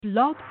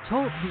Blog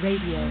Talk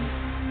Radio.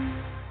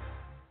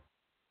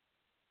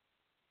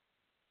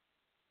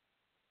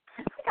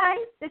 Hi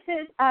guys, this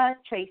is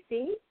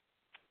Tracy.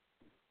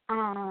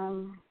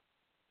 Um,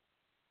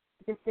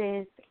 this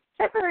is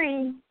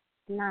February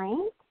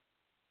 9th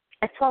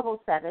at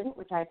 12:07,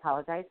 which I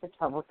apologize, but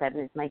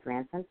 12:07 is my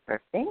grandson's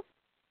birthday.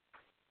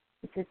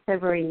 This is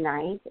February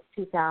 9th,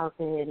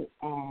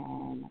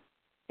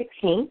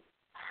 2016.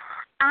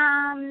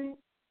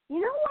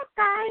 You know what,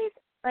 guys?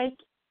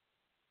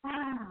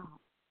 Wow.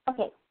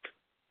 Okay.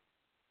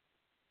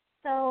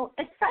 So,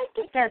 as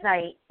psychic as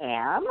I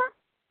am,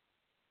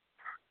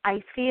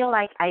 I feel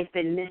like I've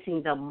been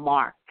missing the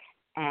mark,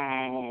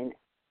 and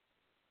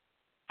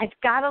I've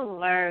got to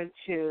learn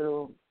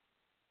to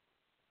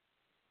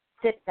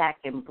sit back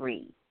and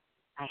breathe.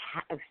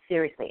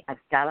 Seriously, I've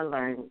got to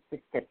learn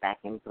to sit back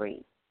and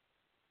breathe.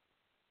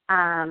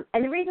 And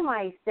the reason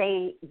why I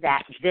say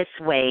that this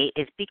way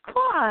is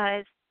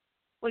because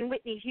when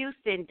Whitney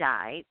Houston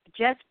died,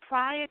 just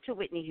prior to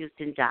Whitney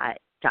Houston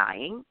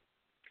dying,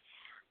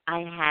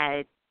 I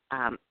had,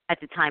 at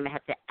the time, I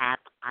had the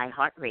app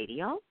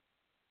iHeartRadio.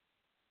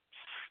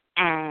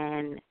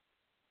 And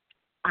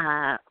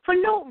for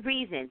no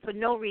reason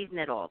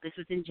at all, this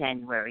was in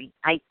January,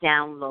 I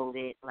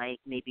downloaded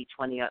like maybe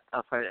 20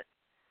 of her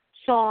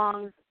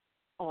songs,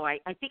 or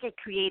I think I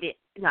created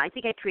an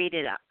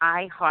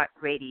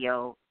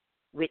iHeartRadio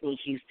Whitney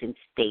Houston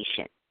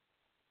station.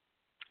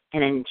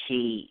 And then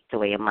she passed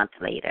away a month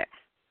later.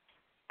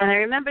 And I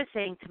remember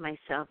saying to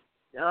myself,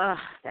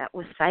 that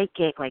was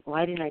psychic. Like,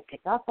 why didn't I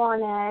pick up on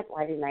it?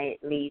 Why didn't I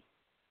at least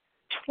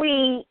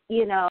tweet,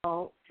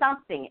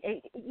 something?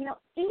 Even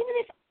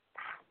if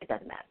it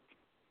doesn't matter.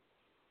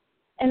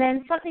 And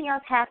then something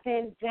else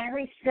happened,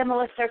 very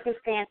similar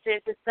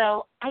circumstances. And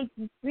so I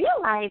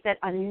realized that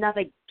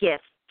another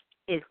gift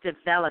is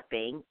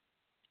developing,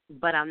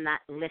 but I'm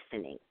not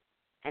listening.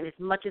 And as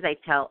much as I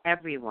tell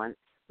everyone,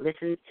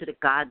 listen to the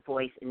God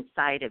voice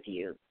inside of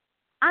you,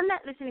 I'm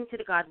not listening to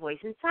the God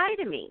voice inside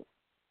of me.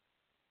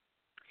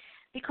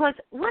 Because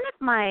one of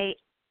my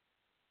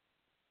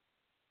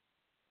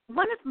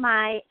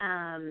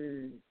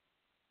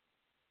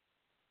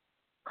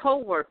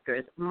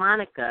co-workers,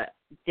 Monica,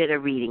 did a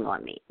reading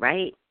on me,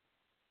 right?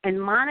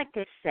 And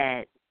Monica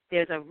said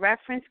there's a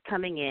reference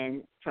coming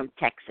in from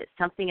Texas.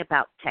 Something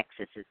about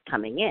Texas is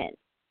coming in.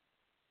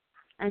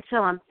 And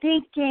so I'm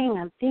thinking,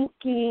 and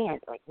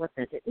like, what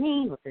does it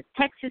mean? What does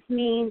Texas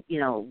mean?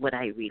 Would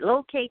I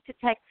relocate to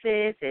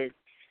Texas? Is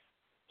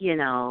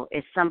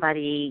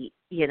somebody,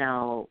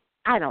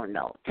 I don't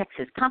know,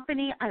 Texas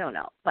company? I don't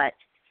know. But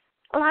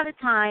a lot of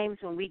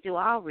times when we do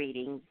our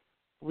readings,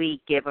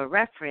 we give a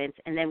reference,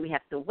 and then we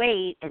have to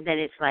wait, and then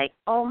it's like,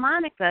 oh,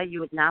 Monica, you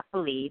would not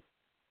believe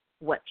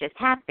what just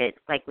happened.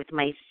 Like with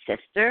my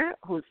sister,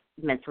 who's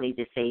mentally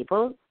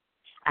disabled,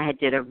 I had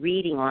did a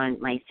reading on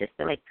my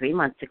sister like 3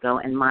 months ago,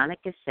 and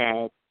Monica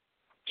said,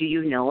 do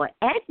you know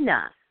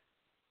Edna?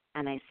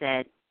 And I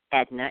said,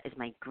 Edna is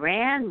my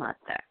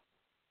grandmother.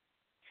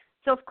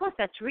 So, of course,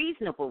 that's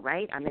reasonable,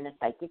 right? I'm in a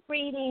psychic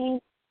reading,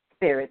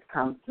 spirits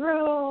come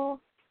through,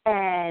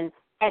 and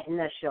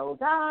Edna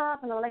showed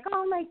up, and I'm like,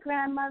 oh, my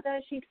grandmother,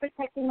 she's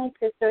protecting my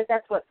sisters.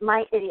 That's what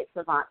my idiot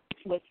savant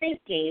was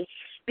thinking,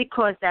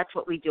 because that's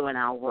what we do in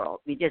our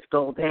world. We just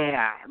go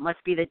there. It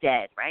must be the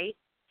dead, right?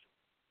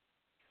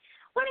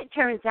 When it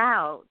turns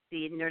out,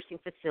 the nursing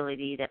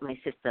facility that my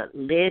sister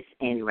lives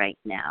in right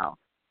now,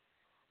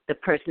 the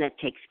person that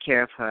takes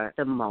care of her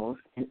the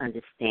most and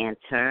understands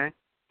her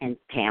and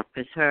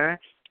pampers her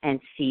and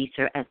sees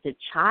her as the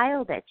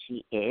child that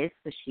she is,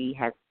 so she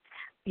has,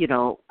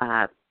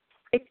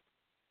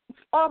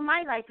 all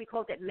my life we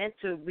called it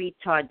mental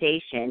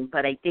retardation,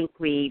 but I think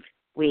we,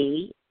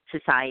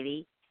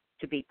 society,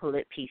 to be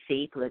politically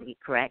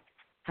correct,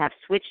 have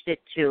switched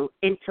it to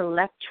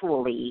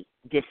intellectually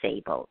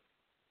disabled.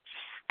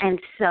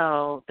 And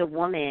so the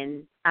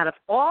woman, out of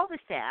all the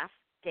staff,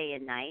 day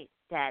and night,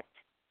 that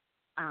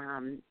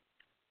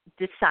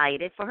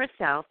decided for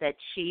herself that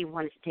she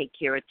wanted to take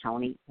care of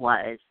Tony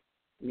was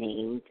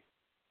named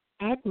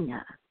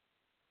Edna.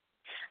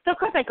 So, of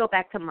course, I go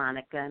back to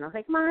Monica, and I was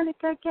like,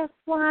 Monica, guess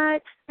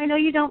what? I know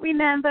you don't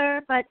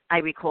remember, but I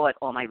record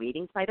all my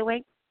readings, by the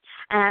way.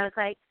 And I was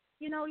like,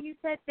 you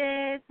said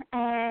this,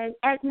 and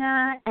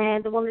Edna,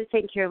 and the woman who's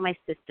taking care of my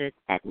sister's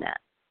Edna.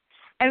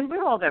 And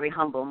we're all very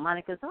humble.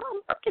 Monica's,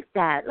 oh, look at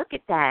that.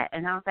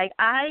 And I was like,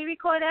 I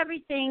record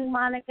everything,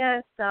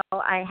 Monica, so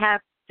I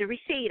have the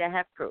receipt, I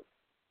have proof.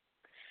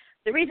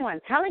 The reason why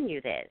I'm telling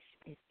you this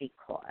is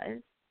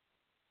because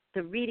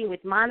the reading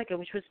with Monica,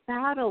 which was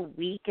about a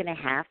week and a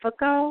half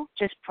ago,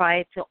 just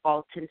prior to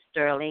Alton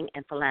Sterling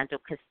and Philando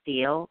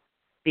Castile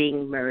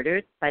being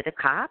murdered by the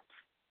cops,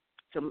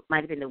 so it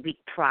might have been the week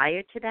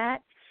prior to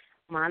that,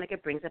 Monica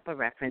brings up a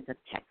reference of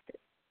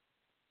Texas.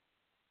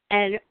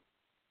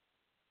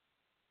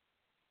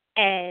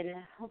 And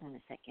hold on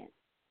a second.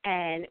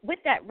 And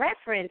with that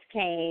reference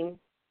came,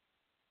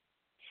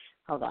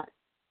 hold on.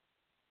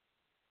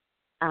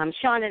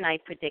 Sean and I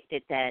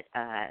predicted that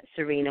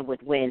Serena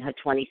would win her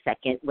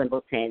 22nd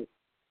Wimbledon,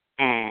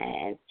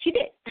 and she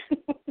did.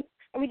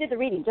 And we did the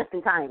reading just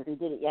in time because we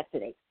did it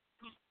yesterday.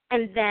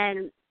 And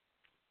then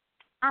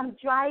I'm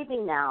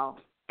driving now,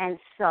 and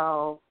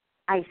so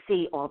I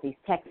see all these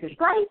Texas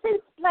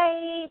license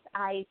plates.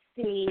 I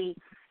see,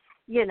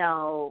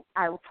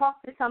 I will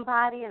talk to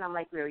somebody, and I'm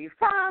like, where are you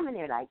from? And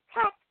they're like,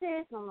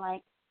 Texas. And I'm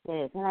like,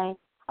 this. And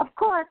of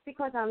course,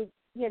 because I'm,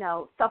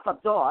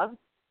 self-absorbed,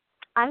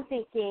 I'm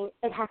thinking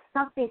it has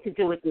something to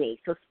do with me.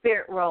 So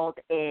Spirit World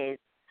is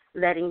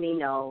letting me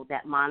know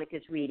that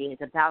Monica's reading is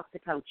about to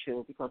come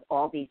true because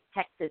all these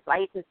Texas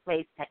license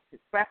plates, Texas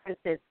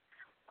references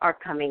are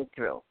coming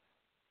through.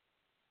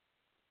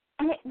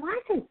 And it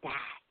wasn't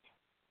that.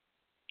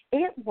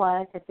 It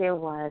was that there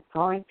was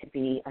going to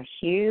be a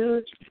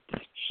huge,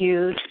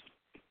 huge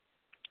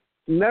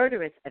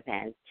murderous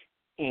event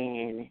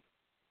in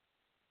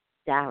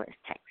Dallas,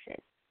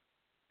 Texas.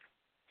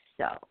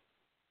 So,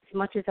 as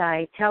much as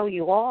I tell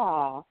you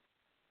all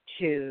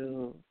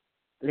to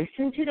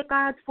listen to the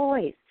God's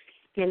voice,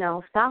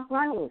 stop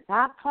running,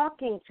 stop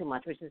talking too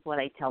much, which is what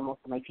I tell most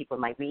of my people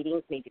in my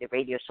readings. Maybe the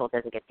radio show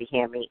doesn't get to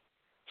hear me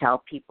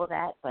tell people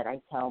that, but I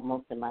tell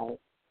most of my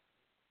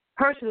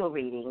personal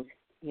readings,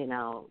 I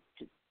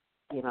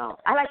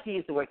like to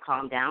use the word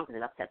calm down because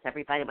it upsets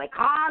everybody. I'm like,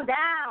 calm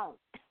down,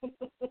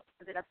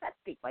 because it upsets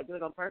people. I do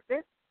it on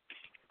purpose,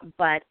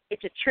 but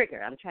it's a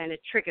trigger. I'm trying to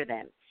trigger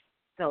them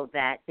so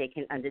that they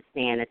can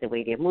understand that the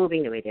way they're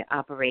moving, the way they're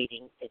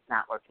operating is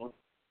not working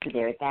to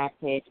their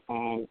advantage,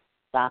 and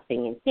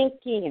stopping and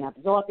thinking and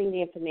absorbing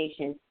the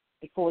information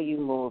before you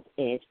move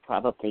is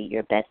probably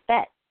your best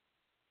bet.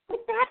 With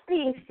that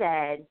being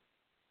said,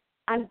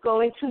 I'm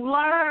going to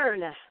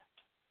learn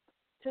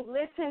to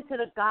listen to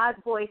the God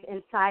voice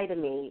inside of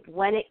me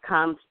when it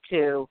comes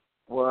to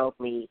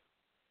worldly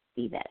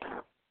events.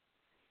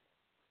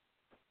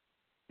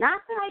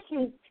 Not that I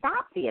can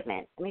stop the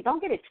event.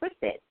 Don't get it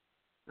twisted.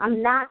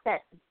 I'm not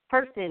that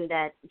person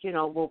that,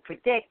 will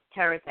predict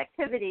terrorist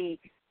activity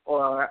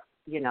or,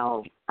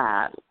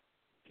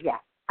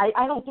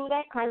 I don't do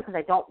that kind because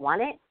I don't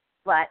want it,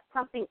 but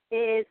something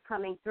is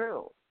coming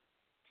through.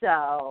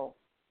 So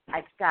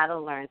I've got to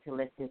learn to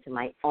listen to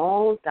my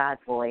own God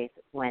voice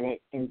when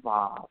it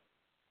involves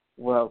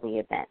worldly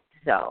events.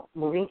 So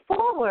moving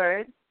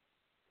forward,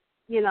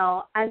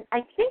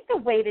 I think the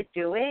way to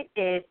do it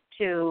is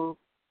to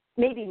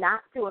maybe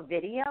not do a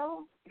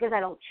video because I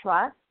don't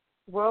trust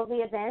worldly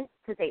events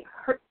because they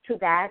hurt too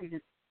bad,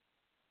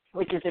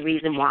 which is the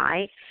reason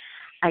why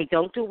I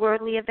don't do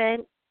worldly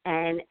events.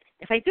 And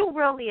if I do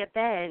worldly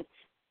events,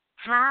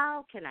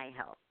 how can I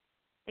help?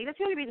 That's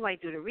the only reason why I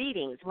do the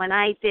readings. When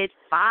I did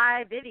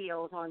 5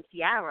 videos on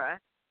Ciara,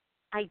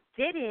 I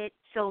did it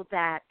so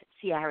that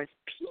Ciara's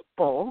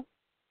people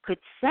could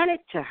send it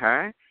to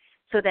her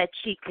so that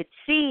she could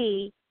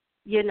see,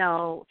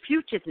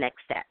 Future's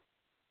next step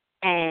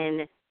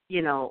and,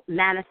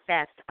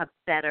 manifest a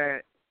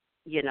better,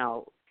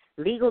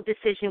 legal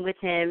decision with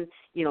him,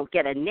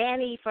 get a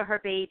nanny for her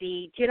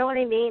baby. Do you know what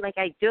I mean? Like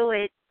I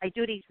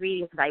do these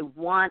readings because I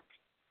want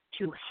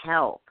to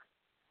help.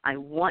 I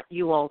want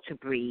you all to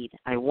breathe.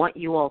 I want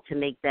you all to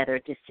make better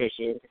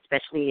decisions,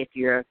 especially if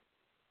you're,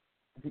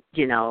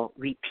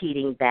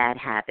 repeating bad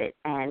habits.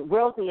 And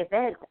worldly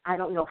events, I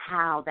don't know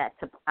how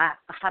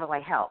how do I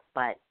help?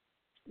 But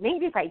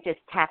maybe if I just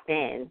tap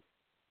in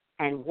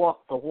and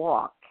walk the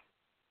walk,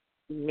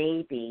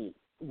 maybe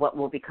what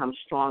will become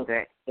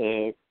stronger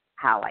is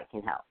how I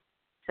can help.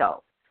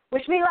 So,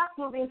 wish me luck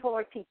moving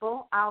forward,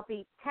 people. I'll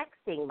be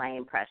texting my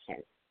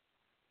impressions,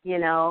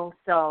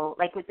 So,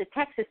 like with the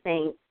Texas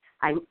thing,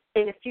 in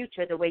the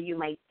future, the way you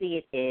might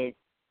see it is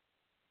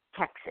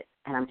Texas,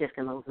 and I'm just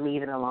going to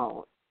leave it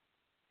alone.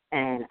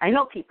 And I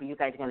know people, you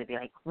guys are going to be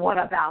like, what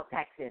about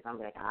Texas? I'm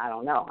like, I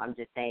don't know. I'm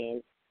just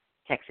saying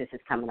Texas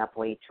is coming up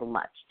way too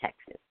much,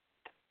 Texas.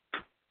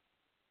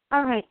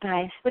 All right,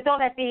 guys. With all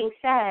that being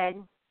said,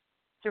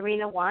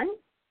 Serena won,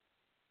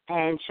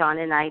 and Sean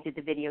and I did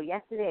the video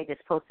yesterday. I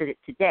just posted it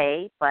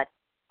today, but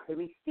the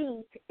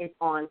receipt is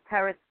on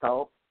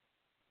Periscope.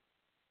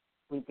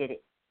 We did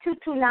it.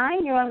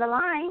 229, you're on the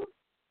line.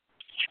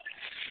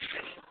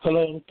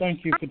 Hello,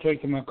 thank you for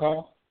taking my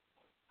call.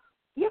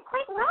 You're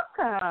quite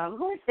welcome.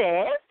 Who is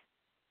this?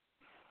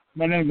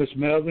 My name is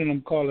Melvin.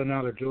 I'm calling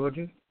out of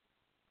Georgia.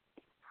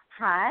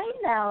 Hi,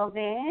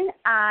 Melvin.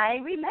 I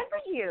remember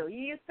you. You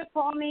used to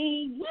call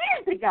me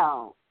years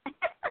ago.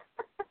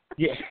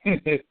 Yeah.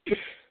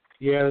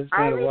 Yeah, it's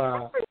been a while. I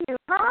remember you.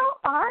 How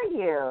are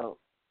you?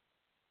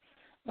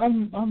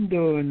 I'm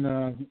doing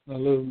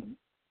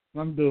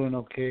I'm doing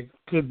okay.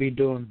 Could be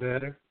doing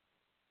better.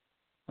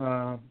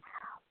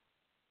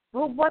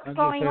 Well, what's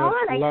going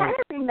on? I kind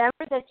of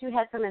remember that you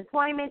had some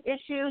employment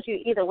issues. You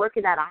either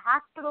working at a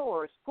hospital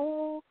or a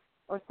school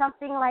or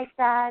something like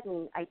that,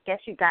 and I guess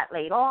you got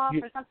laid off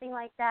or something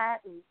like that,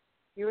 and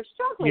you were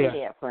struggling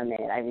there for a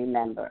minute, I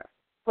remember.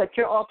 But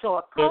you're also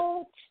a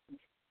coach.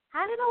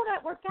 How did all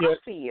that work out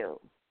for you?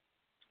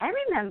 I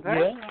remember.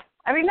 Yeah.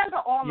 I remember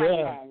all my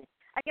men.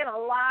 I get a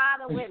lot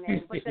of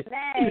women, but the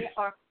men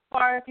are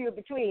far and few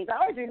between.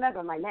 I always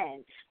remember my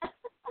men.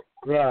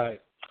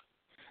 Right.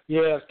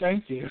 Yeah,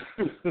 thank you.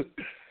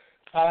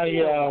 I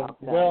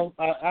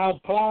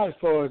applied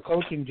for a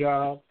coaching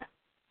job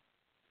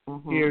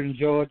here in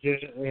Georgia,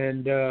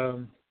 and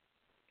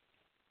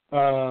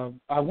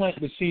I went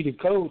to see the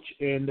coach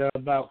and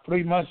about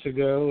 3 months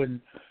ago,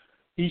 and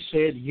he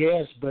said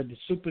yes, but the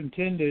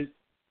superintendent,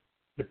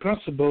 the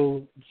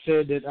principal,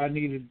 said that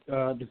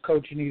the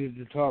coach needed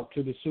to talk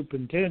to the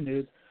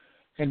superintendent,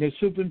 and the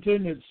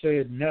superintendent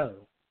said no,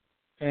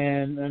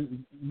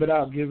 and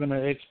without giving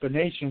an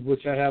explanation,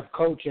 which I have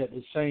coached at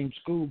the same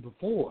school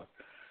before.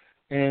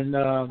 And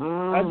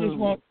I just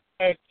want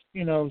to ask,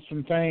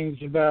 some things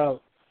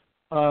about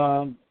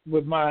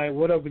with my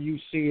whatever you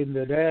see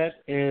into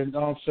that, and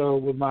also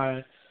with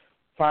my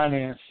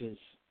finances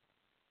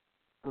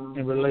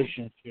and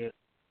relationship.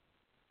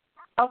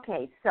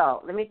 Okay,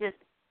 so let me just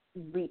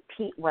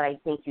repeat what I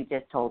think you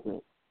just told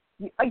me.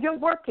 You're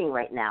working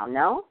right now,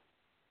 no?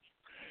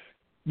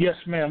 Yes,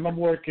 ma'am. I'm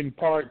working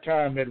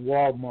part-time at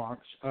Walmart.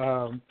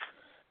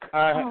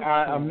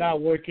 I'm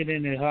not working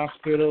in a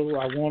hospital.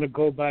 I want to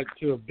go back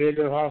to a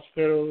bigger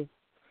hospital,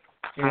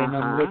 and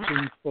I'm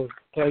looking for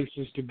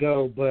places to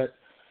go. But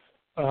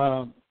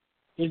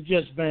it's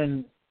just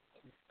been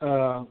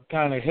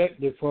kind of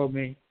hectic for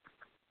me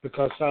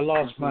because I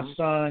lost my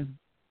son.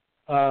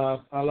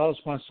 I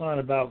lost my son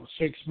about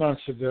 6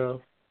 months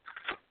ago,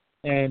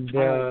 and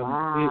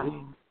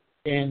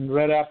and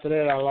right after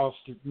that I lost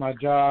my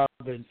job,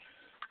 and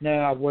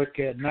now I work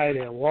at night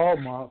at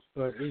Walmart,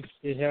 but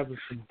it's having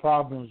some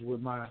problems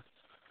with my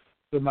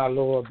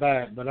lower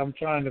back. But I'm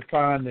trying to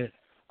find it.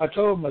 I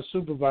told my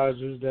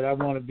supervisors that I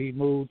want to be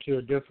moved to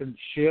a different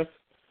shift,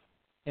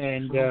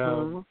 and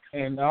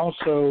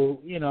also,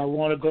 I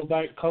want to go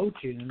back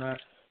coaching, and I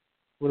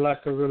would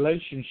like a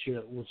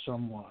relationship with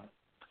someone.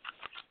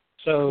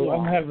 So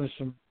I'm having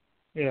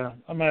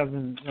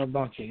a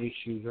bunch of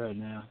issues right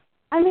now.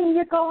 I mean,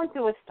 you're going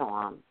through a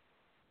storm.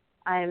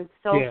 I'm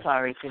so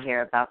sorry to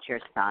hear about your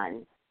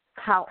son.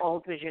 How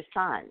old was your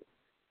son?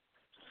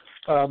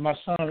 My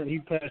son, he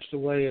passed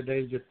away at the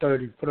age of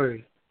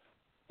 33,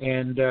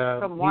 and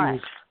from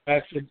what?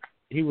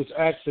 He was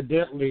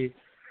accidentally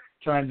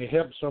trying to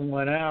help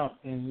someone out,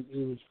 and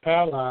he was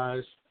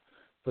paralyzed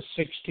for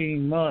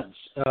 16 months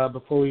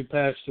before he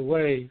passed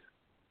away.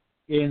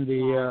 He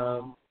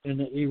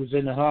was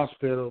in the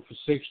hospital for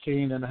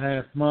 16 and a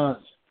half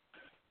months,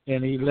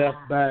 and he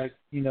left back.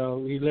 He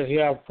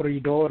have 3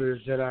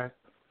 daughters that I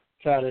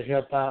try to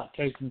help out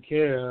taking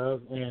care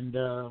of, and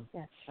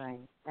that's right.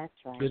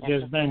 It's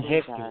just been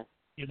hectic.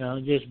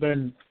 It's just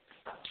been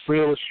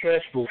real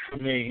stressful for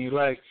me.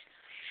 I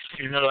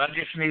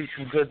just need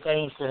some good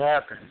things to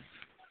happen.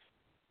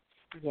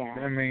 Yeah.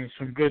 I mean,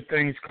 some good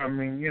things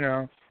coming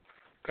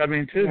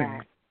to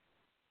me.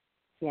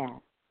 Yeah.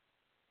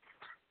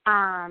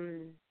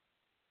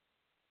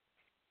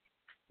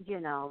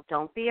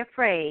 Don't be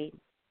afraid.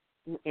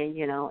 In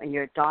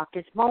your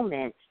darkest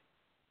moments,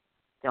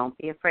 don't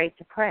be afraid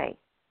to pray.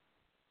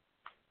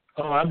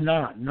 Oh, I'm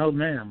not. No,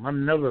 ma'am.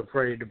 I'm never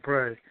afraid to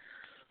pray.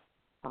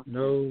 Okay.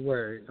 No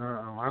way.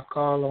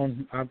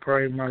 I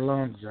pray my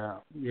lungs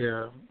out.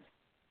 Yeah.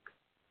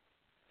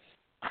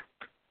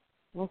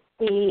 Let's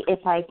see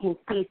if I can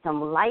see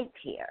some light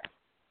here.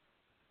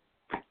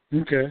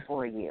 Okay.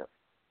 For you.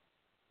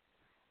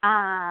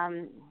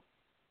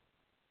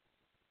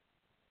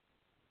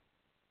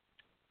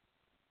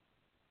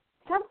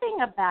 Something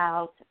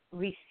about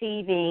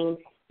receiving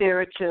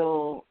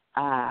spiritual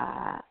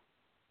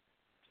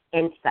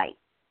insight,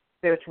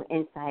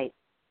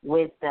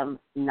 wisdom,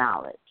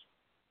 knowledge.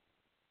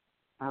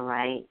 All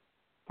right?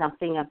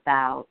 Something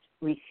about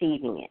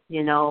receiving it.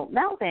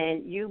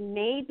 Melvin, you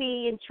may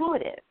be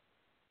intuitive.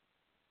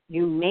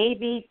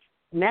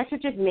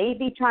 Messages may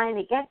be trying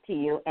to get to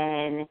you,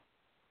 and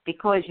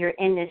because you're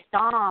in this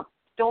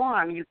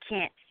storm, you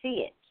can't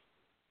see it.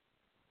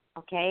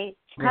 Okay?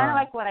 Kind of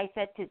like what I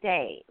said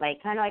today.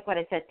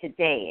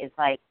 Is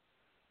like,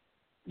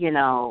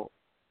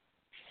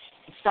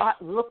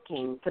 start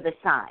looking for the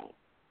sign.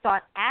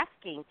 Start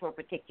asking for a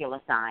particular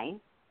sign,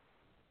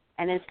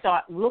 and then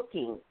start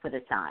looking for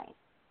the sign.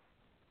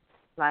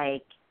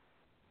 Like,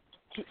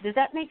 does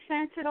that make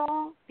sense at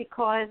all?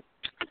 Because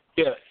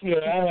I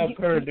have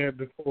heard that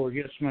before.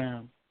 Yes,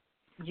 ma'am.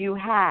 You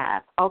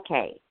have?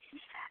 Okay.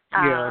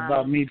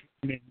 About me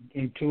being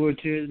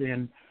intuitive,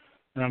 and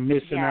I'm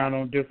missing out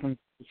on different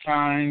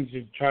signs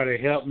to try to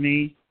help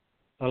me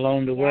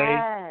along the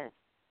way.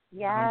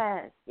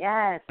 Yes.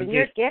 And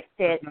you're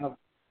gifted.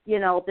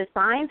 The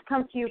signs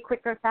come to you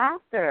quicker,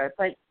 faster.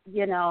 But,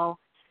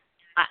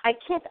 I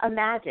can't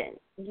imagine,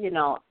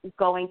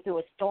 going through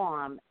a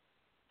storm,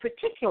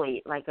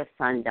 particularly like a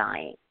son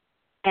dying,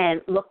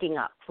 and looking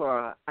up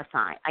for a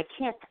sign. I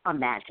can't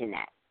imagine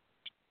that,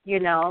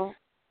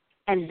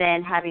 and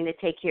then having to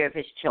take care of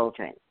his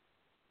children,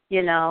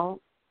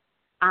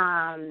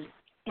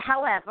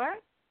 However,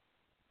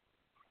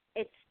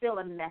 it's still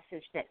a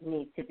message that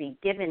needs to be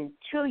given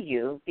to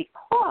you,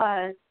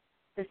 because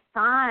the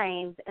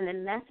signs and the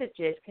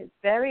messages could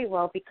very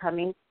well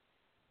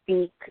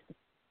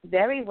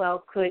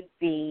could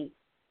be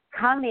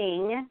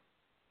coming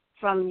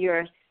from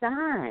your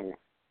son.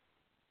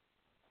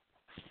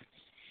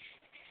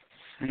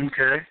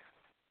 Okay.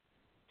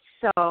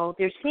 So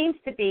there seems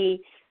to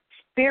be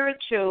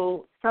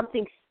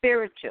something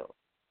spiritual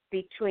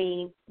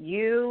between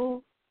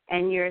you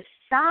and your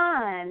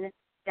son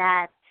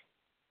that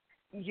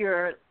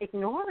you're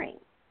ignoring.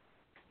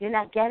 You're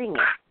not getting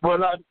it. Well,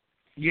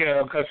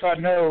 because I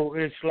know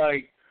it's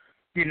like,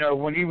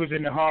 when he was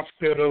in the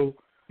hospital,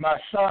 my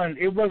son,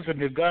 it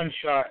wasn't a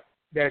gunshot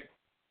that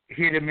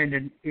hit him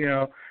in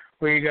the,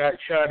 where he got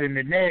shot in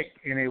the neck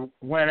and it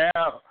went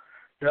out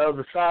the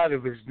other side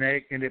of his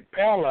neck and it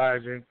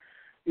paralyzed him.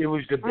 It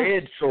was the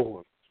bed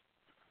sore.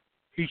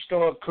 He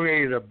started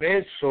creating a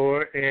bed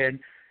sore, and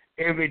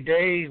every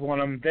day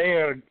when I'm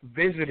there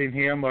visiting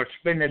him or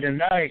spending the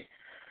night,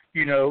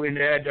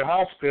 at the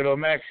hospital,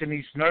 I'm asking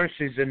these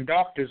nurses and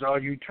doctors, are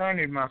you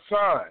turning my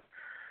son?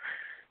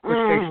 Which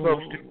they're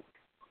supposed to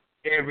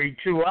every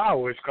 2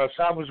 hours, because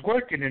I was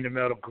working in the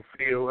medical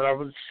field. I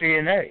was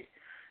CNA,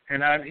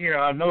 and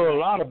I know a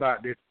lot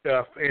about this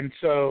stuff, and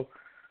so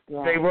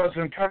they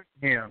wasn't turning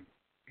him.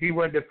 He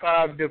went to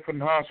 5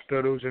 different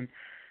hospitals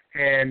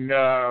and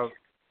 2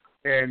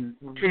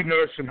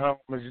 nursing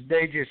homes.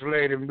 They just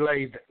let him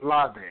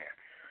lie there.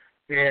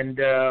 And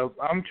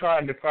I'm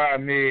trying to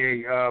find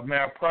me a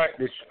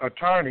malpractice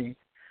attorney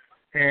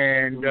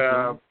and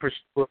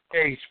pursue a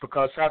case,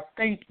 because I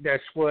think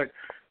that's what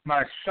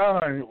my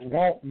son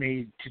want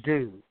me to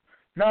do.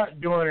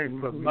 Not doing it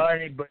for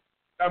money, but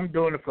I'm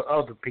doing it for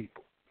other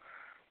people,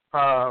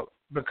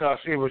 because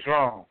it was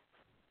wrong.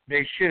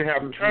 They should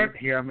have turned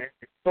him, and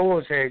the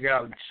sores had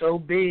gotten so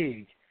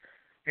big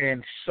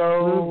and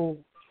so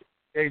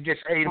they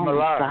just ate him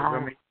alive. God. I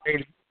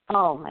mean,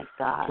 oh my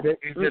God! It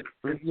just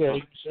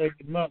ate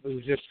him up. It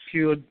was just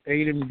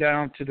ate him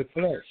down to the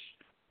flesh,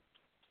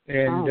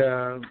 and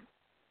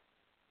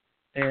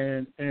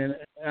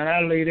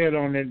I laid it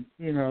on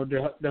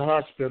the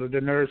hospital,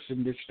 the nurse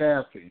and the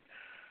staffing.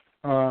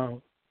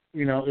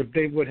 If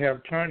they would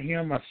have turned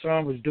him, my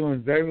son was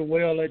doing very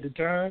well at the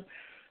time.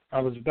 I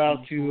was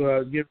about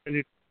to get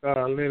ready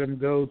to let him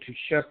go to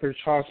Shepherd's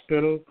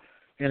Hospital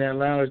in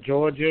Atlanta,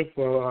 Georgia,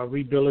 for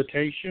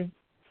rehabilitation.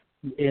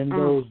 In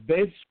those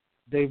beds,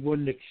 they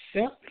wouldn't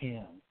accept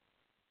him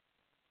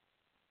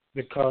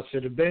because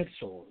of the bed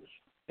sores.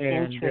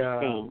 And,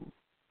 interesting.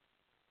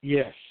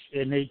 Yes,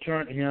 and they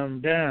turned him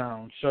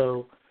down.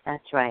 So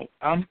that's right.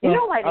 You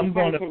know why they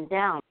turned him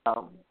down,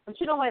 though. But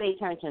you know why they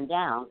turned him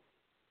down?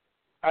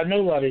 I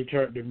know why they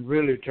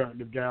really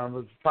turned him down. It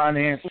was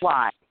finance.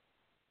 Why?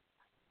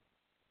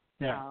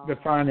 Yeah, the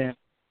finance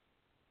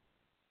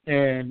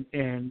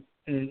and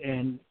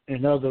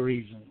other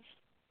reasons.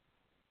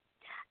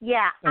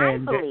 Yeah, I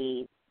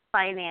believe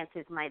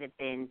finances might have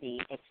been the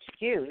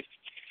excuse,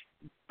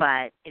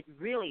 but it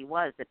really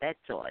was the bed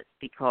sores,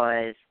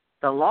 because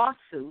the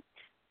lawsuit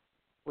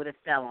would have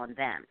fell on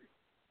them.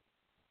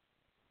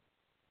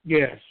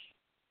 Yes.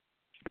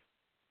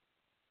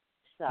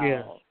 So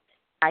yes.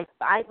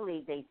 I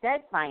believe they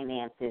said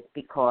finances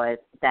because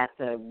that's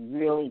a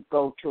really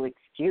go-to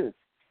excuse.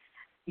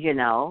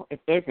 It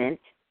isn't,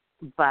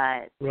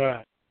 but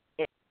right.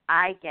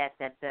 I get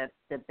that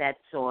the bed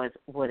sores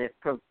would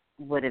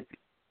have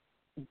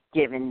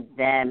given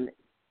them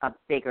a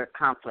bigger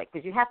conflict,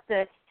 because you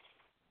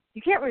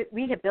can't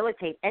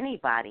rehabilitate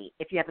anybody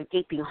if you have a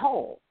gaping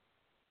hole.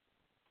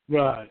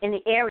 Right. In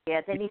the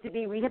area that needs to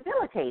be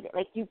rehabilitated.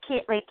 You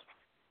can't,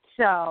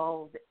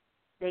 so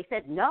they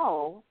said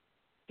no,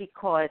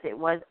 because it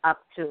was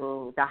up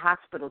to the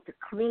hospital to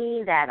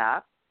clean that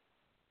up.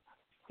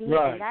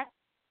 Right.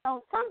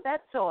 Some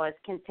bed sores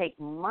can take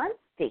months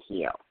to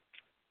heal.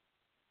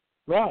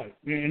 Right.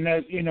 And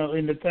that,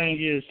 and the thing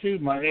is too,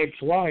 my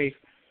ex-wife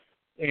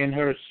and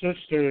her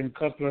sister and a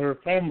couple of her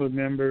family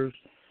members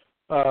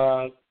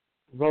wrote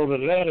a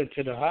letter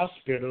to the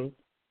hospital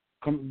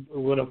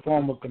with a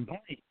formal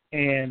complaint,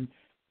 and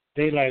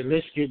they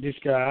let's get this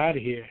guy out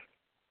of here.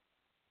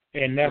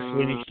 And that's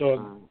when he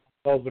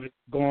started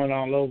going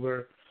all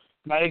over.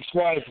 My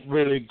ex-wife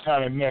really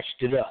kind of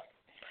messed it up,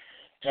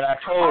 and I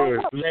told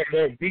her,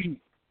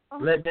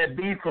 let that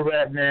be for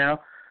right now.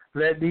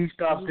 Let these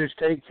doctors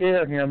take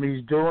care of him.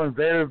 He's doing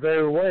very,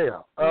 very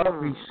well.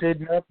 He's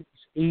sitting up,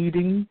 he's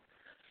eating,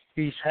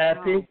 he's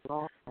happy,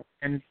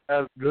 and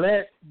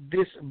let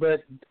this.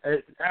 But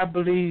I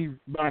believe,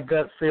 my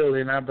gut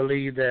feeling, I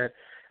believe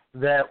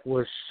that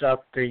was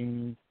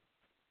something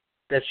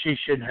that she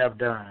shouldn't have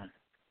done.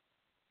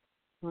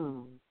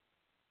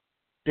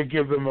 To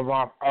give him an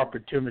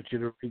opportunity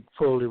to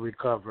fully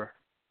recover.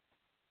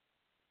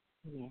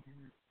 Yeah.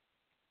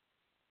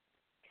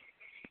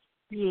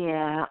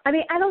 Yeah. I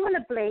mean, I don't want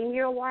to blame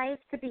your wife,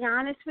 to be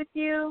honest with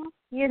you,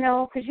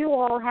 because you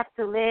all have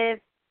to live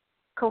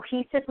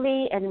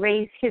cohesively and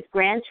raise his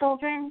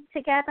grandchildren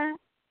together.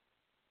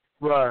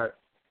 Right.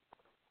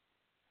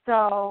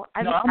 So,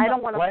 I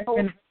don't want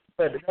to...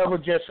 But that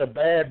was just a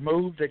bad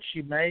move that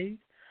she made.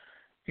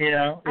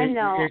 I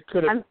know. It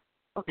could have...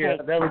 Okay. Yeah,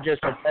 that was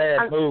just a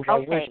bad move.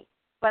 Okay.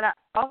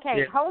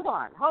 Hold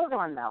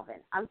on, Melvin.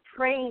 I'm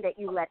praying that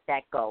you let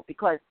that go,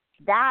 because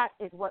that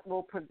is what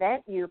will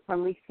prevent you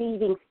from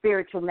receiving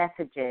spiritual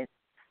messages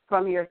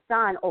from your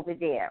son over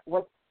there.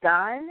 What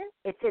done.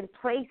 It's in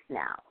place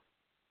now.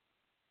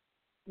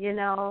 You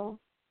know?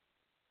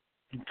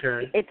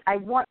 Okay. I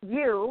want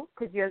you,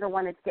 because you're the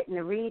one that's getting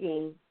the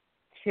reading,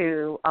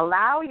 to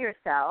allow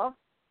yourself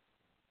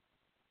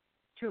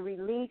to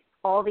release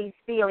all these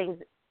feelings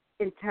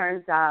in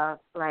terms of,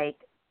 like,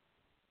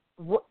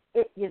 woulda,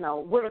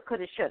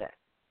 coulda, shoulda.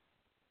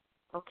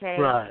 Okay?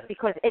 Right.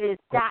 Because it is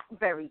that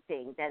very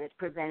thing that is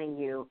preventing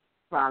you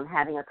from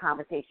having a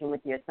conversation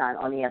with your son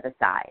on the other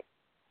side,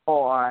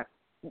 or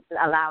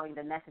allowing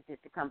the messages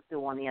to come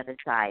through on the other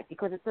side.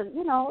 Because it's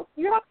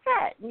you're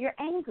upset and you're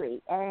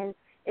angry, and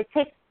it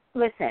takes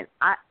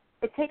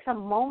a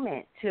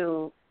moment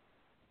to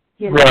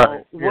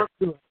work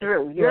this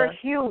through. You're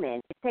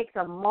human. It takes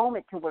a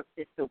moment to work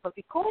this through. But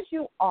because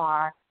you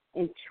are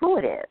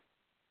intuitive,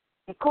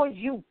 because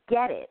you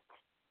get it,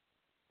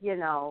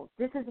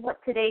 this is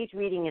what today's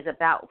reading is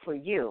about for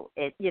you.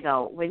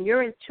 When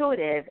you're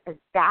intuitive, as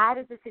bad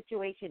as the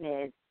situation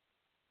is,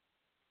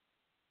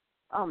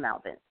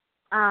 Melvin,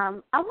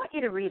 I want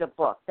you to read a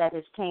book that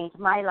has changed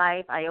my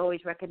life. I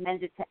always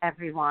recommend it to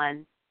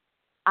everyone.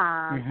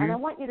 And I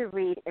want you to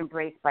read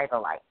Embraced by the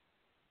Light.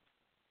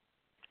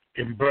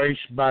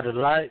 Embraced by the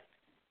Light?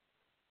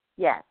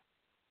 Yes.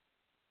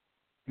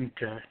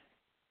 Okay.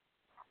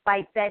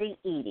 By Betty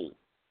Eadie.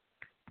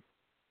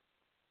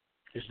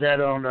 Is that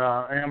on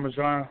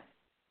Amazon?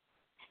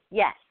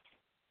 Yes.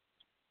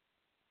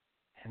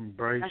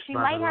 Embraced now, she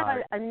by might the have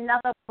Light.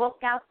 Another book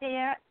out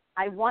there.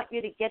 I want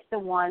you to get the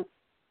one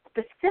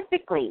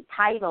specifically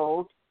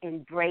titled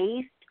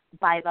Embraced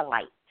by the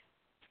Light.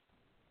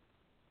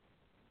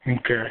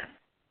 Okay.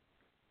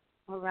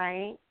 All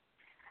right.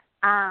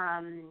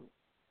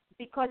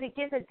 Because it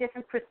gives a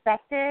different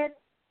perspective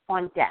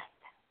on death.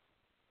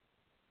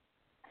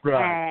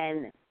 Right.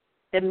 And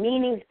the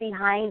meanings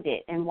behind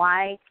it, and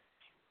why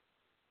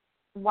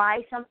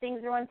some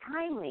things are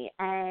untimely,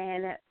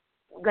 and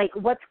like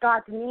what's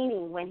God's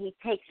meaning when he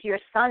takes your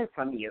son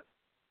from you.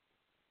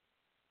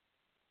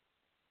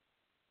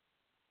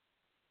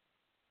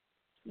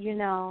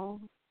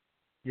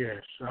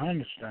 Yes, I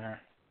understand.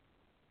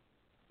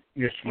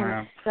 Yes, ma'am.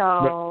 And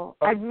so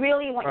I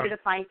really want you to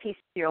find peace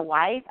with your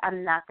wife.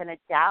 I'm not going to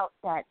doubt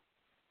that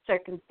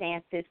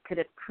circumstances could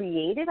have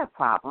created a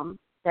problem.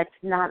 That's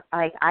not,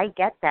 like, I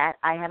get that.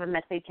 I have a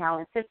mentally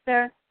challenged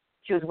sister.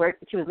 She was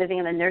living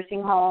in a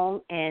nursing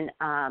home in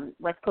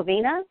West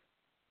Covina,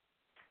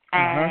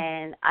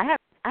 and I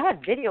have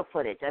video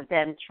footage of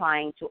them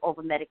trying to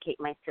over-medicate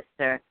my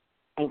sister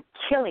and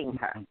killing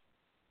her.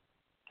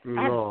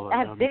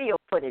 I have video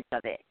footage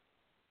of it.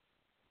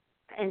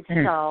 And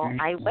so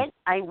I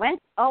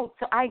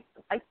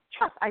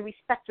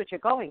respect what you're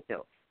going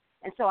through.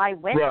 And so I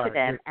went to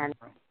them, and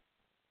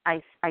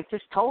I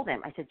just told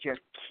them, I said, you're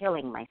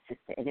killing my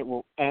sister, and it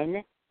will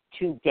end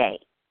today.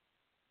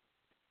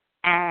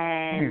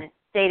 And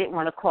they didn't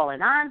want to call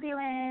an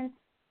ambulance,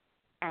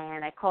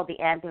 and I called the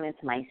ambulance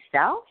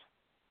myself.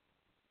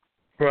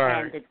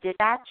 Right. And the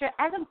dispatcher,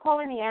 as I'm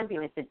calling the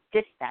ambulance, the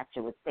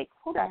dispatcher would say,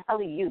 who the hell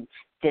are you,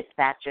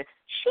 dispatcher?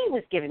 She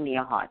was giving me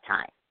a hard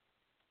time.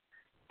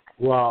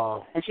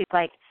 Wow. And she's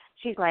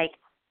like,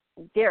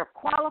 they're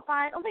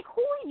qualified. I'm like,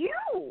 who are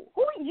you?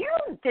 Who are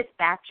you,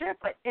 dispatcher?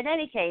 But in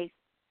any case,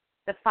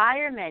 the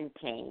firemen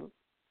came,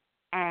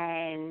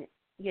 and,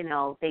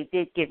 they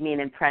did give me an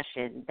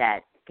impression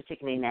that,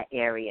 particularly in that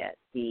area,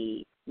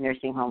 the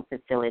nursing home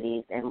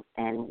facilities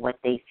and what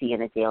they see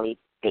on a daily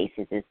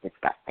basis is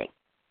disgusting.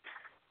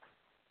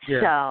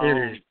 Yeah, so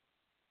it is.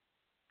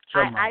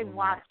 I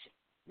watched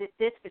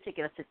this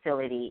particular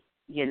facility,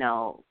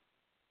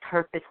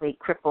 purposely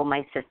cripple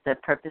my sister,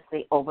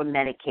 purposely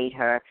over-medicate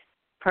her,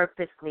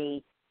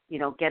 purposely,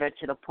 get her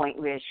to the point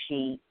where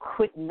she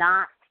could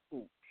not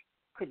eat,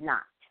 could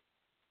not.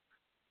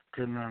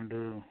 Could not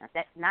do.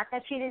 Not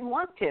that she didn't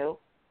want to,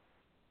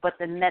 but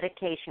the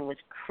medication was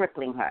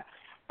crippling her.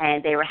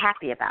 And they were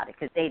happy about it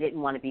because they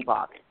didn't want to be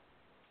bothered.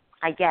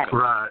 I get it.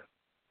 Right.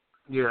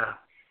 Yeah.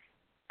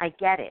 I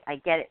get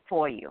it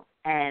for you.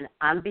 And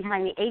I'm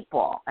behind the 8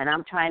 ball, and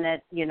I'm trying to,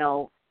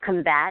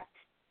 combat,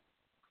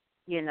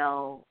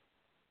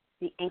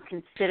 the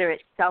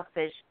inconsiderate,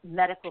 selfish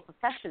medical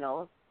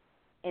professionals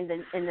in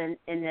the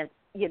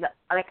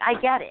like, I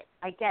get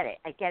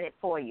it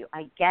for you.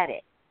 I get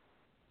it.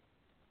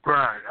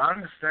 Right. I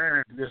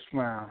understand this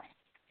now.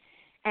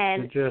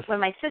 And when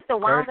my sister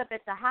wound up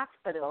at the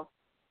hospital,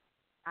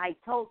 I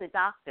told the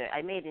doctor,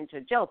 I made it into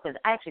a joke because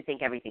I actually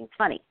think everything's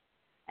funny.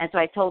 And so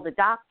I told the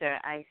doctor,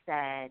 I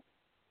said,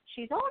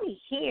 she's only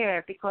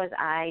here because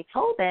I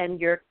told them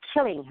you're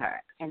killing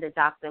her. And the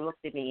doctor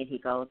looked at me and he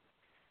goes,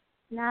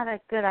 not a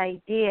good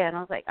idea. And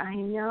I was like, I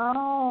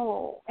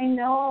know.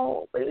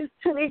 But it was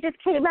true. It just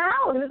came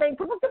out. It was like,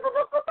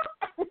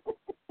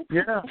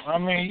 yeah, I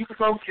mean, you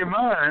spoke your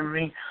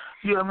mind.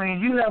 You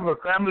have a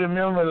family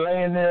member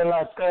laying there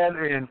like that,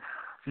 and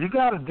you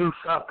got to do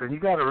something. You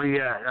got to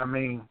react. I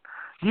mean,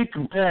 you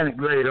can panic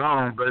later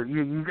on, but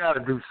you got to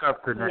do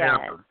something to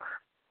help them.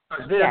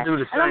 They'll do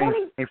the same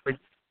thing for you.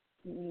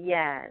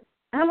 Yes.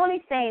 I'm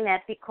only saying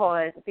that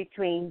because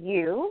between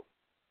you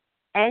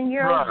and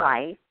your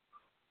wife,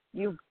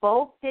 You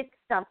both did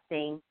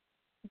something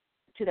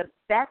to the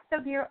best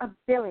of your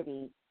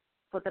ability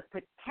for the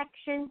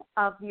protection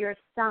of your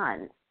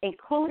son,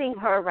 including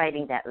her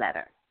writing that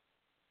letter.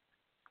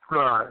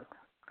 Right.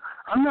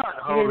 I'm not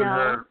holding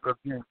her,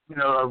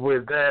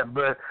 with that,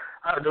 but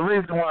the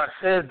reason why I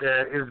said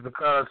that is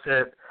because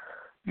that,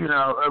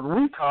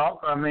 we talk.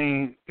 I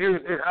mean,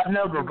 I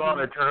never brought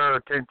it to her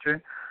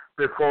attention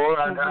before.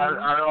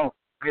 I don't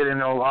get in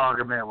no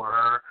argument with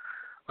her,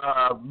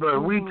 but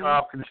we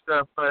talk and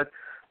stuff. But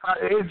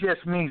it's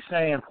just me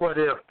saying, what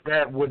if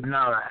that would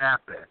not have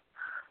happened?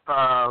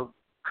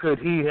 Could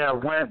he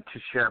have went to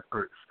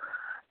Shepherd's,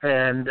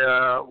 and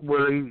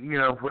will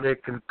they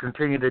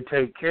continue to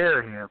take care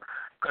of him?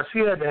 Because he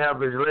had to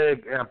have his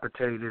leg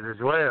amputated as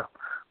well,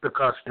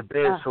 because the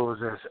bed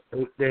sores,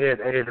 they had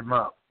ate him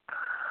up.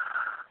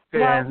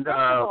 Well, And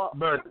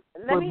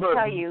let me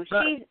tell you,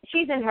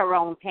 she's in her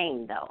own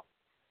pain though.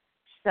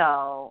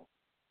 So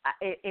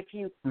if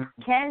you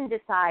can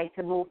decide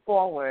to move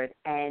forward,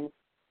 and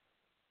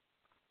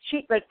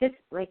she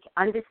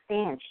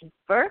understand, she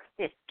birthed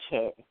this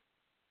kid.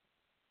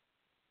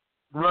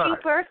 Right.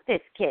 She birthed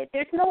this kid.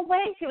 There's no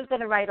way she was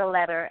going to write a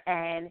letter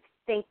and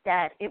think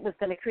that it was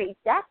going to create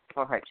death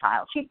for her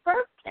child. She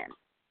birthed him.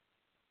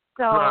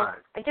 So I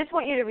just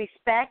want you to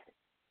respect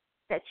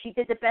that she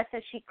did the best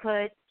that she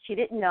could. She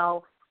didn't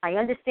know. I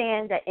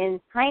understand that in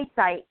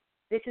hindsight,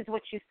 this is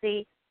what you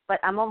see, but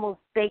I'm almost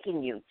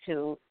begging you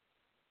to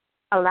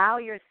allow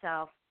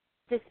yourself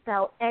to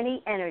dispel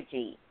any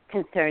energy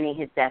concerning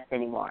his death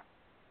anymore.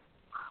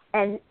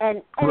 And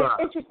it's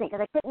interesting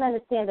because I couldn't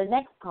understand the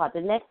next card.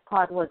 The next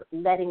card was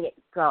letting it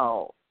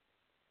go,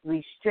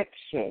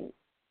 restriction,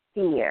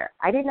 fear.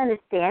 I didn't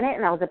understand it,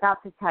 and I was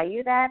about to tell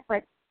you that,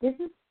 but this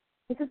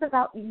is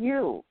about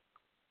you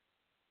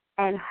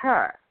and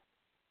her.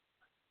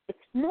 It's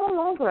no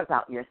longer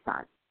about your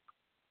son.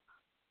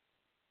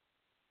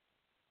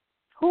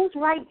 Who's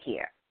right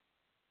here?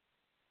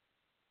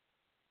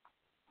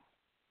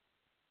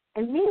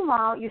 And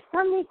meanwhile, your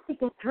son needs to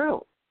get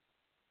through.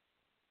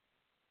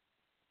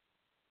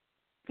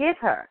 Give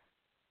her.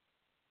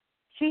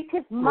 She's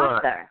his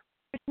mother. Right.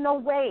 There's no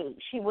way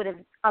she would have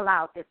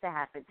allowed this to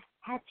happen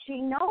had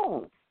she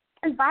known.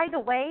 And by the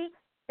way,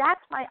 that's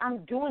why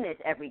I'm doing this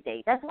every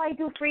day. That's why I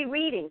do free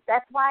readings.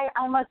 That's why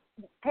I'm a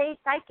paid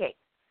psychic,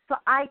 so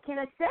I can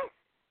assist.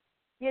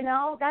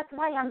 That's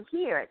why I'm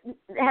here. It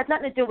has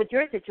nothing to do with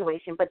your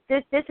situation, but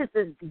this is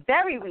the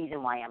very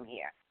reason why I'm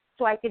here.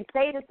 So I can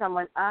say to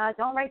someone,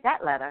 don't write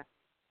that letter.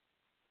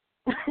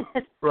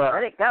 Right.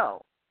 Let it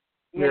go.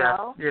 You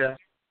know? Yeah.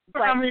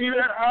 But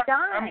it's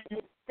done.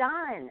 It's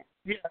done.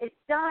 Yeah. It's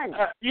done.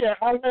 I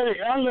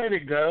let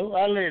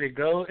it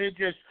go. It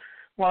just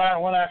when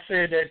I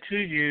said that to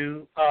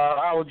you,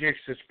 I was just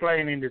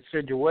explaining the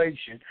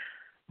situation,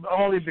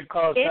 only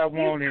because I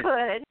wanted. If you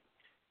could.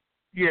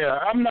 Yeah,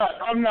 I'm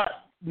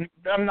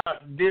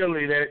not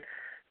dearly that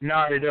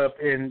knotted up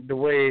in the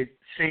way it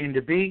seemed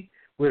to be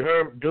with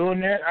her doing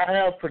that. I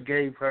have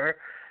forgave her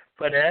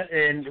for that,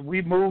 and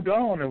we moved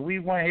on, and we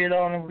went head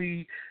on, and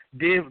we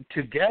did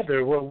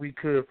together what we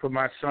could for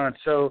my son.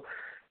 So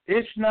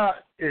it's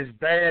not as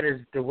bad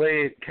as the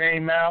way it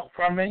came out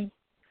from me.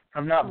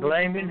 I'm not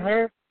blaming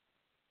her.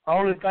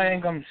 Only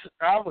thing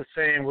I was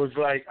saying was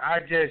like I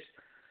just,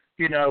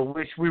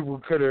 wish we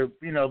could have,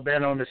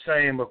 been on the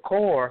same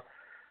accord,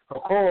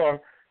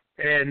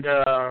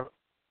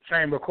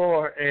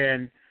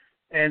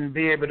 and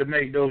be able to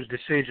make those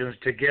decisions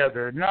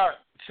together. Not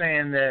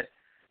saying that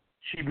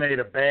she made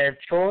a bad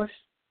choice,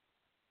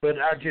 but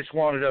I just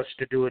wanted us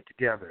to do it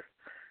together.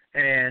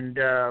 And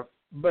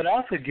but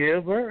I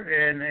forgive her,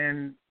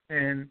 and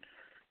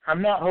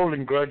I'm not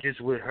holding grudges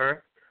with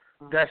her.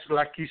 That's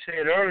like you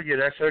said earlier,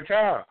 that's her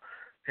child,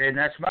 and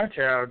that's my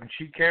child, and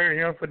she carried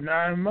him for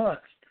 9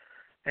 months.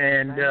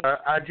 And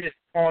I just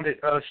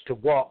wanted us to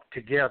walk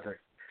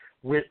together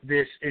with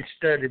this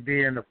instead of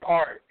being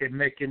apart and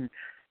making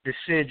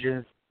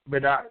decisions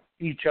without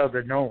each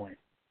other knowing.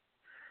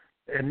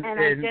 And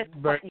I just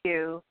want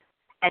you,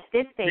 at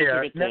this stage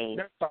of the game.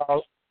 That's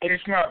all.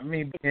 It's not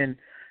me being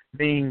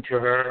mean to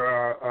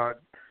her or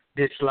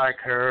dislike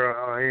her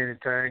or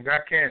anything. I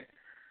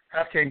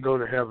can't go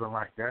to heaven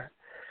like that.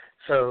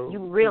 So you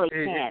really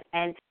can't.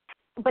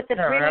 But the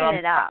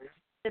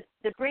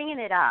bringing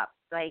it up,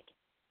 like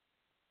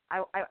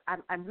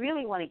I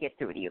really want to get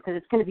through to you because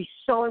it's going to be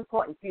so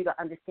important for you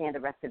to understand the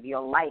rest of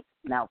your life,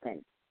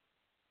 Melvin.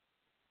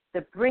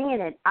 The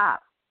bringing it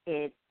up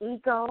is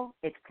ego,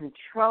 it's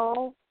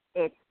control,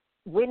 it's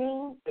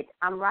winning, it's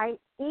I'm right,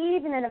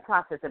 even in the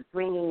process of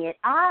bringing it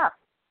up.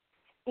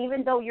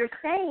 Even though you're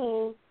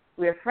saying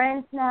we're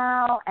friends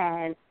now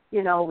and,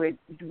 we're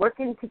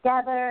working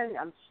together,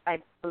 and I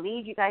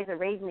believe you guys are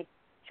raising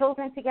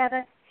children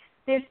together,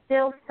 there's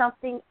still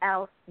something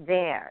else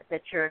there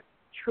that you're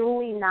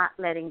truly not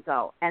letting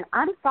go. And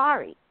I'm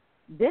sorry,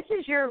 this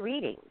is your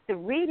reading. The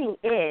reading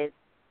is,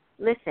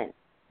 listen,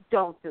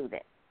 don't do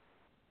this.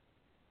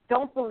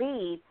 Don't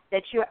believe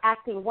that you're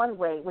acting one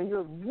way when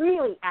you're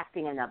really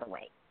acting another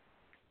way.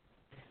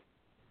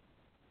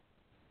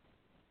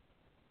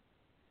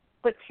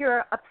 but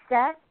you're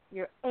upset,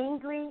 you're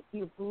angry,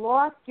 you've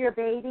lost your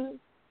baby,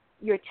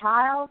 your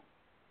child.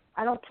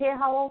 I don't care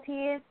how old he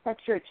is, that's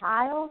your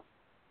child,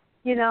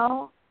 you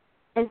know.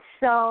 And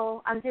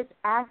so I'm just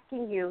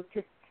asking you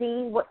to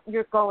see what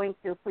you're going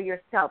through for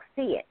yourself.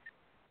 See it.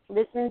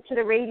 Listen to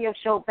the radio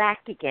show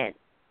back again,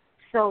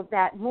 so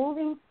that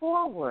moving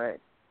forward,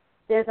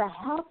 there's a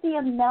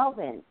healthier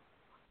Melvin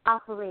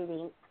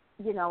operating,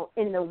 you know,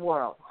 in the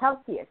world,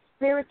 healthier,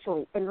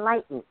 spiritually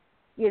enlightened.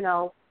 You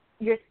know,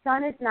 your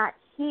son is not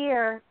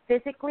here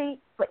physically,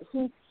 but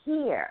he's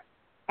here,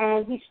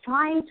 and he's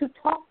trying to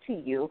talk to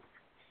you.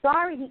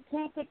 Sorry, he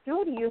can't get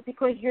through to you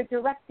because you're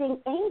directing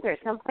anger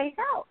someplace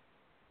else.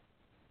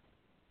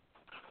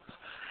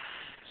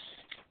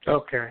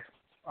 Okay.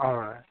 All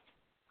right.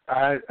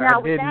 I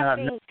did not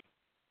know.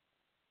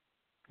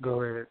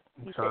 Go ahead.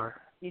 I'm sorry.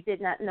 You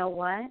did not know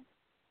what?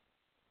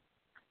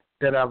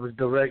 That I was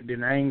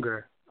directing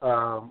anger.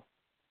 I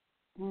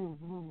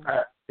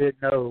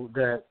didn't know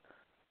that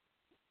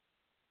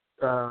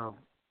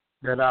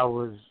that I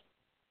was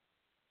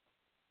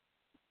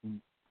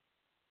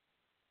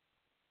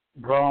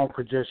wrong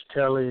for just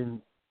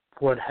telling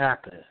what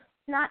happened.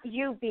 Not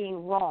you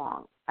being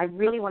wrong. I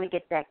really want to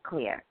get that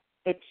clear.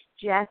 It's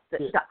just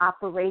the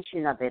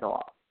operation of it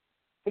all.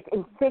 It's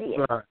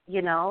insidious, right.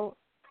 You know.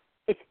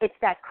 It's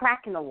that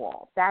crack in the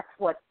wall. That's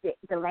what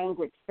the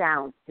language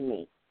sounds to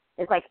me.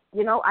 It's like,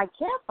 you know, I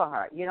care for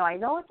her. You know, I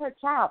know it's her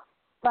child,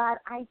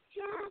 but I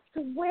just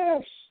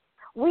wish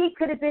we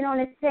could have been on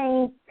the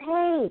same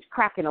page.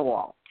 Crack in the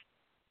wall.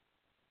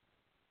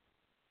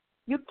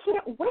 You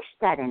can't wish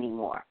that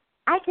anymore.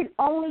 I can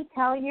only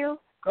tell you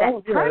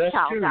that her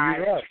child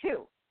died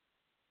too.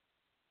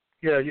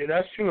 Yeah,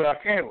 that's true. I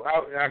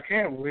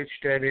can't wish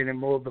that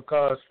anymore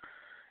because,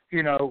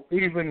 you know,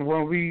 even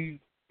when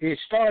it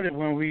started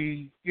when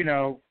we, you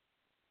know,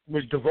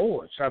 was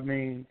divorced. I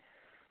mean,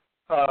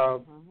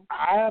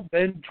 I've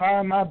been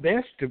trying my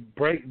best to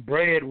break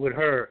bread with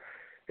her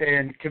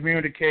and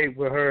communicate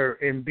with her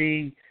and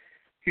be,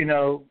 you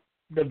know,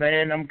 the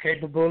man I'm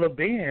capable of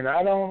being.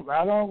 I don't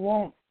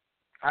like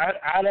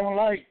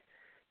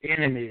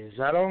enemies.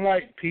 I don't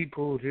like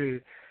people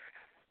to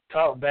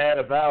talk bad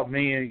about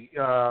me.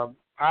 I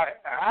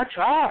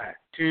try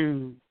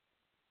to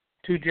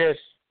just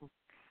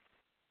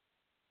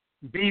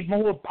be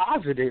more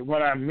positive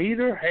when I meet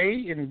her.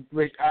 Hey, and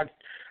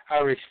I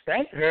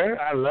respect her.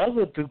 I love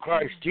her through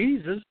Christ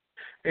Jesus,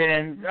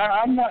 and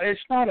I'm not. It's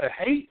not a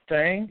hate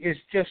thing. It's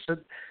just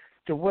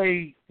the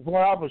way what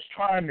I was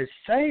trying to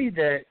say,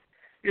 that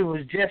it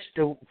was just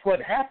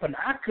what happened.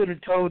 I could have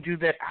told you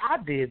that I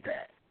did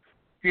that.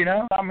 You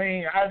know, I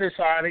mean, I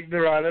decided to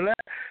write a letter,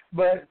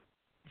 but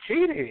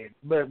she did.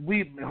 But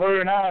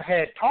her and I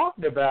had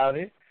talked about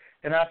it,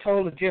 and I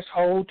told her just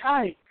hold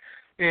tight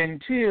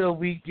until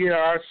we get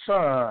our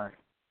son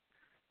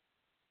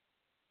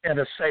in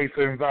a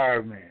safer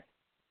environment.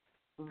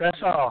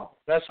 That's all.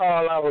 That's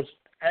all I was.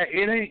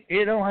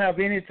 It don't have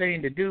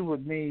anything to do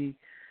with me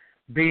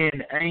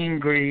being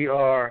angry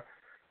or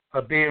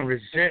being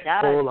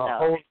resentful or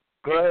holding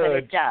grudge. But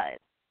it does.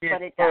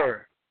 But it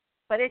does.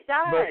 But it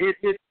does.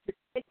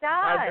 It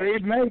does.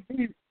 It may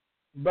be,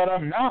 but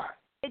I'm not.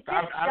 I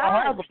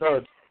don't have a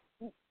grudge.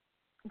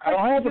 I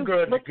don't have a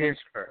grudge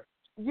against her.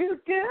 You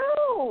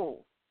do.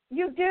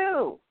 You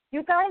do.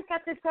 You guys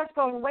got this stuff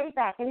going way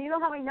back. And you know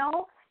how I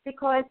know?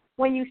 Because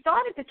when you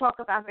started to talk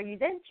about her, you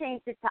then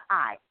changed it to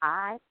I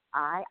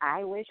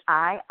wish,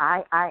 I.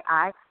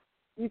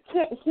 You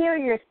can't hear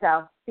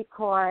yourself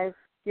because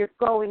you're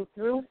going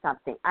through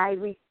something. I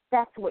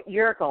respect what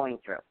you're going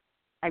through.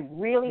 I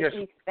really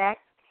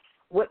respect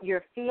what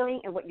you're feeling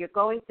and what you're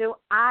going through.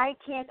 I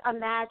can't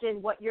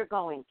imagine what you're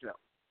going through.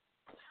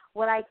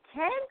 What I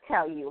can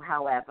tell you,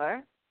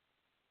 however,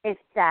 is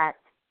that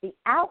the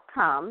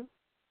outcome,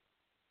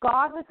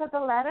 regardless of the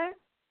letter,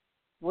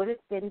 would have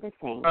been the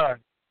same.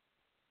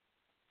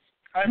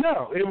 I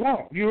know. It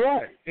won't. You're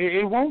right.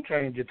 It won't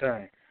change a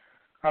thing.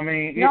 I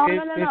mean, No.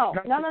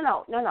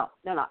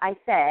 I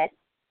said,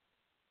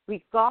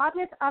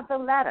 regardless of the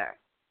letter,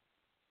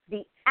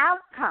 the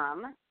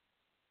outcome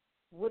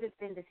would have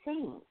been the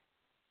same.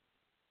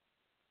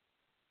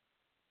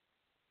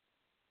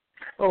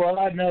 Oh, well,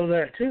 I know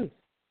that too.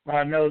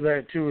 I know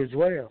that too as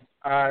well.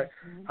 I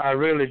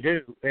really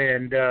do.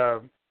 And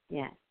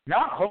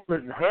not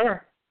holding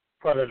her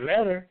for the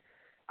letter,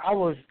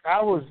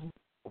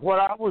 what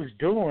I was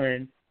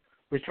doing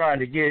was trying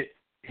to get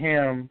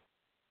him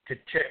to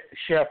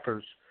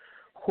Shepherd's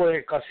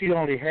quick, because he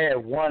only had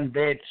one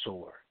bed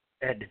sore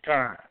at the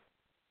time,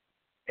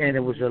 and it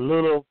was a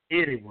little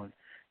itty one.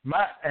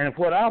 And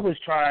what I was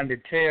trying to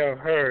tell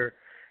her,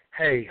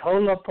 hey,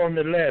 hold up on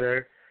the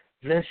letter,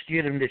 let's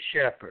get him to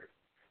Shepherd,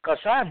 because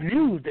I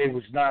knew they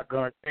was not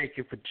going to take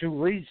it for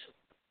 2 reasons,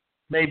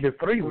 maybe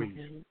 3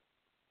 reasons.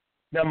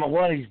 Number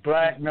one, he's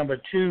black. Number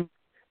two,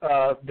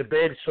 the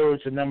bed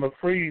sores, and number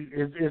three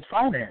is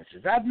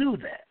finances. I knew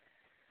that.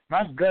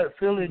 My gut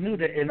feeling knew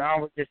that, and I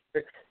was just,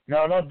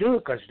 no, don't do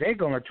it, because they're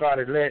going to try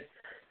to let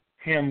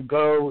him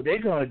go.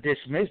 They're going to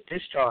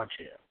discharge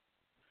him.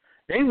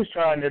 they was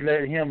trying to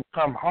let him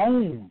come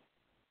home.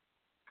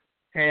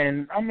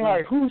 And I'm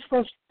like, who's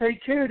supposed to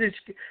take care of this?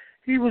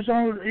 He was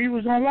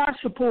on life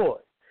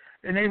support,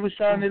 and they was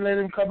trying to let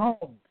him come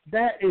home.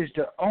 That is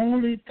the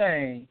only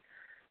thing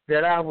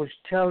that I was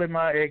telling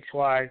my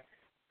ex-wife,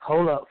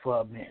 hold up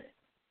for a minute.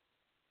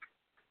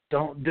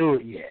 Don't do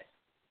it yet.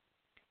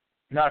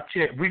 Not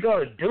yet. We're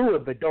going to do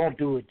it, but don't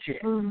do it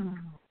yet.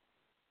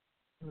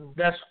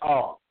 That's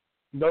all.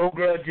 No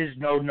grudges,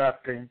 no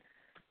nothing.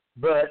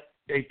 But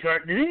they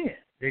turned it in.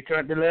 They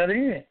turned the letter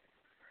in.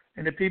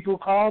 And the people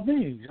called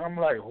me. I'm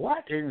like,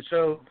 what? And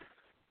so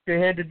they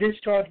had to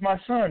discharge my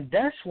son.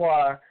 That's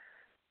why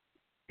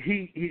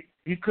he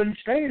couldn't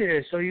stay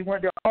there. So he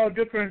went to all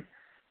different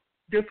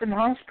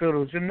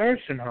hospitals and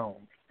nursing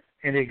homes.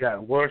 And it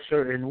got worse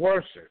and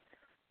worse.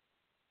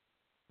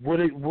 Would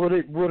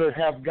it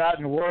have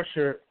gotten worse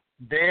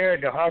there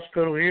at the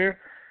hospital here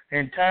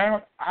in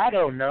town? I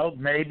don't know.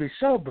 Maybe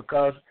so,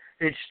 because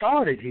it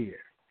started here.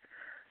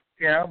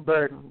 You know,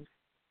 but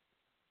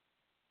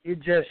it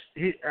just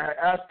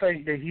I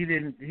think that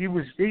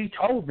he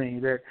told me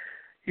that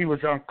he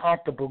was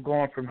uncomfortable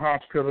going from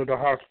hospital to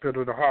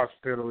hospital to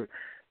hospital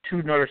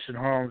to nursing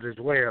homes as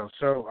well.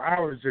 So I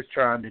was just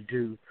trying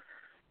to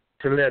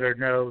let her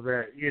know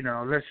that, you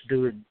know, let's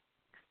do it.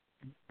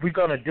 We're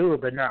gonna do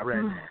it, but not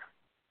right now.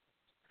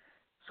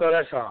 So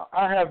that's all.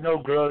 I have no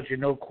grudge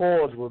and no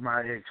quarrels with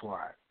my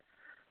ex-wife.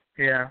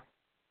 Yeah.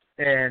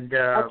 And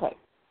okay.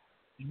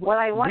 What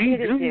I want you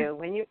to do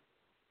when you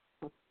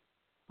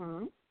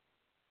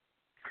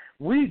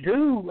we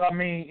do. I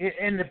mean,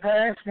 in the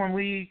past when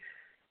we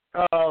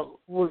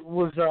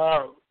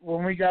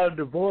when we got a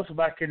divorce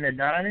back in the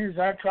 90s,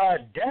 I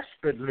tried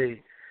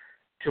desperately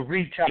to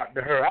reach out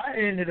to her. I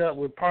ended up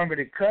with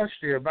permanent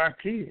custody of my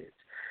kids,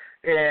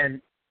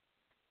 and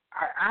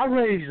I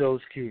raised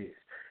those kids.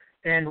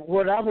 And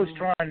what I was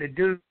trying to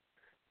do,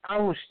 I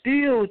was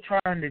still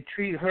trying to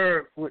treat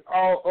her with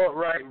all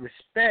upright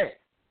respect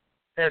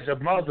as a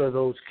mother of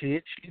those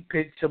kids. She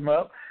picks them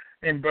up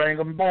and bring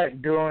them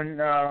back during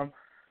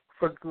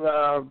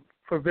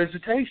for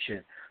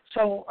visitation.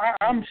 So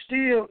I'm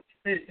still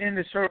in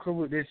the circle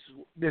with this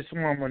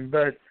woman,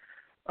 but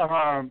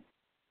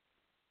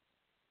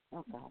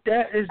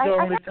that is the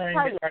only thing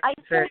I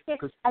can say.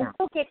 I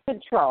still get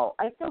control.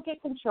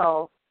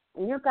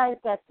 And you guys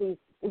get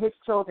his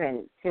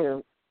children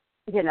to,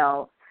 you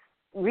know,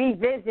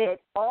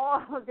 revisit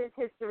all of this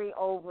history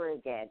over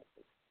again.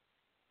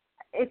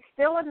 It's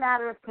still a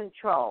matter of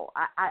control.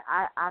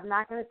 I'm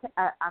not going to.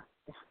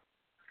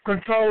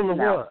 Control of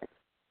what?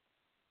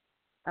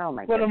 Oh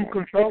my God! What I'm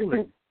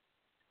controlling?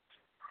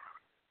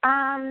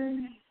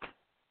 I'm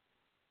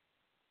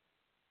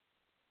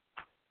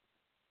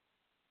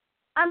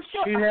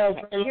sure she has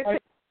her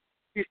life.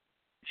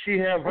 She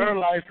have her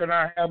life, and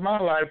I have my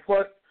life.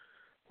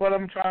 What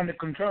I'm trying to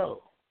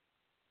control?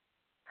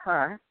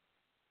 Her.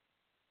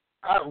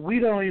 We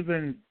don't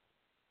even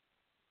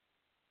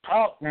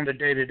talk on a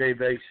day-to-day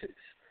basis.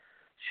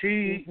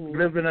 She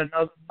living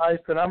another life,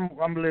 and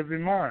I'm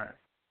living mine.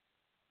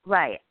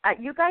 Right.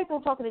 You guys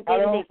don't talk on a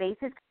day-to-day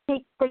basis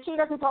because she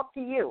doesn't talk to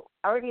you.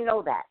 I already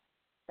know that.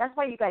 That's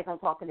why you guys don't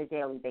talk on a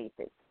daily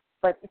basis.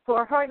 But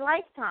for her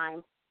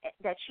lifetime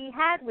that she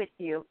had with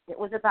you, it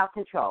was about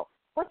control.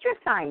 What's your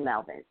sign,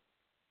 Melvin?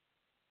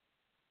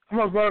 I'm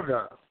a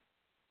Virgo.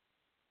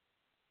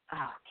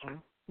 Okay.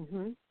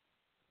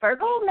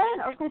 Virgo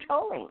men are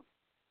controlling,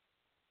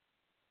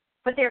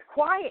 but they're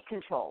quiet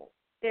control.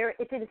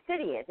 It's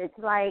insidious. It's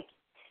like,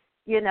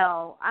 you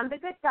know, I'm the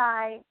good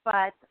guy,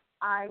 but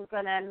I'm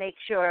gonna make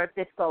sure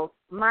this goes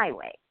my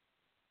way.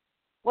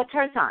 What's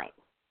her sign?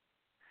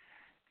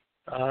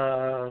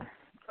 I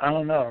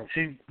don't know.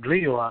 She's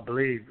Leo, I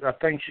believe. I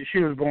think she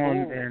was born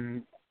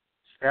in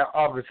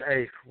August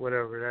 8th,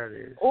 whatever that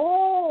is.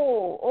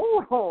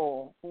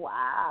 Oh,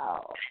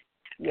 wow.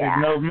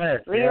 Yeah. There's no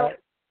mess.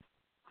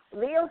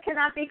 Leo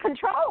cannot be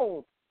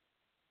controlled.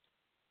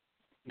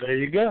 There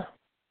you go.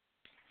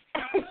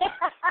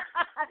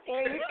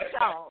 There you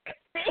go.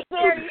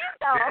 There you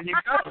go. There you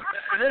go.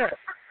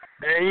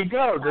 There you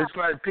go. Just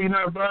like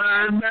peanut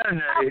butter and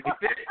mayonnaise.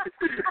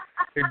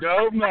 It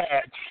don't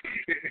match.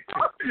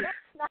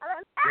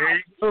 There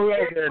you go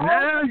right there.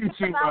 Now you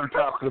see what I'm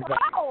talking about.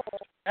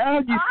 Now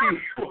you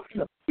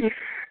see.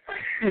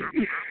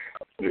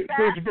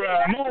 Mr.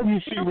 Brown, now you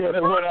see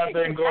what I've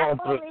been going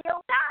through.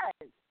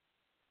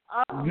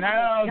 Oh,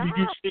 now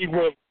you see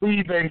what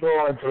we've been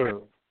going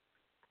through.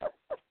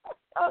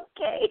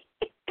 Okay.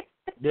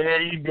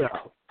 There you go.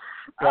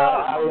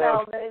 I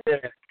love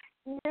it.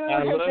 You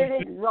have been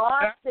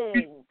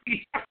exhausting.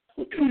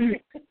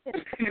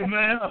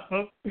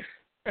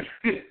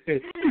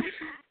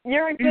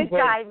 You're a good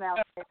guy,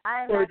 Melvin.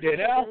 I'm not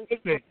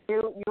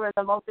you were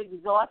the most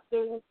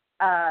exhausting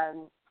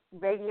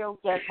radio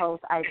guest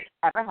host I've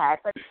ever had.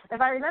 But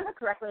if I remember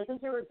correctly, I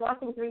think you were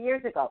exhausting 3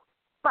 years ago.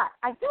 But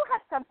I do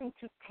have something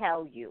to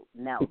tell you,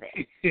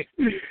 Melvin.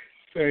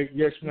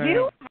 Yes,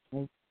 ma'am.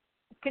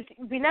 Because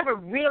we never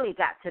really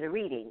got to the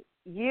reading.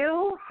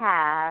 You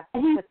have,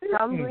 for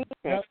some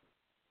reason,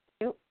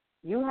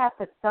 you have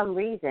for some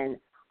reason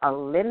a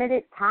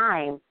limited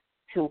time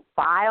to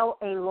file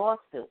a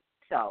lawsuit.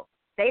 So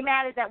stay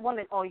mad at that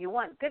woman all you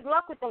want. Good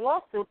luck with the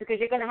lawsuit because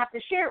you're going to have to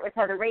share it with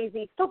her to raise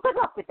these. So good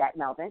luck with that,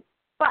 Melvin.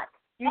 But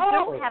you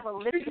don't have a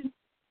limited.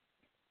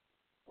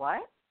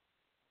 What?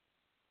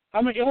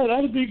 I mean,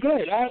 that'd be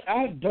great.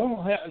 I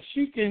don't have.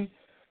 She can.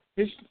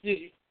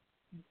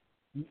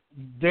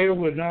 There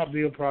would not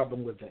be a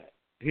problem with that.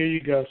 Here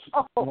you go.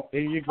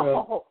 Here you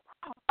go.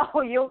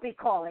 You'll be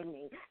calling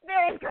me.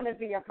 There is going to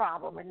be a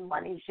problem when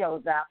money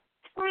shows up.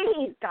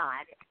 Please,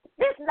 God.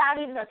 This is not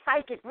even a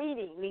psychic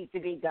reading needs to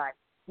be done.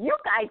 You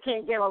guys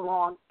can't get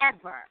along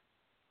ever.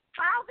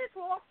 File this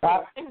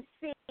lawsuit and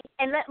see,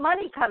 and let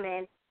money come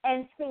in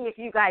and see if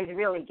you guys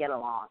really get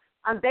along.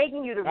 I'm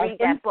begging you to read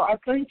that book. I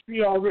think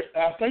she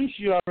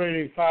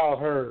already filed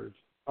hers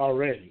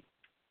already.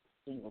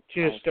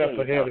 She's a step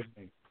ahead of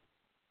me.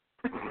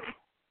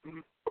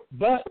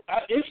 But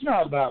it's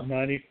not about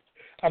money.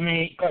 I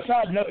mean, because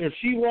I know if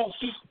she wants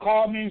to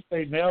call me and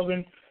say,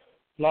 Melvin,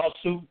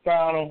 lawsuit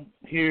final,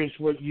 here's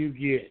what you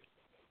get.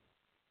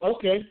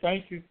 Okay,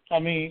 thank you. I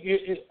mean,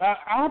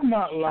 I'm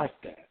not like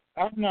that.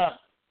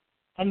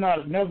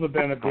 Never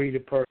been a greedy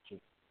person.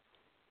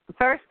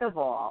 First of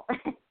all,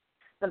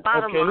 the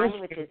bottom line,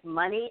 which is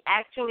money,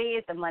 actually,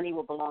 is the money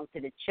will belong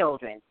to the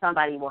children.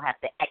 Somebody will have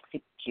to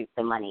execute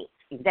the money,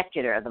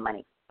 executor of the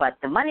money. But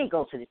the money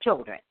goes to the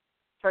children,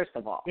 first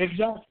of all.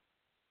 Exactly.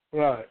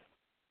 Right.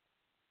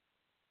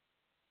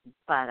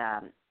 But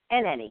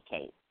in any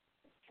case,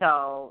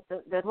 so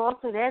the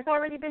lawsuit has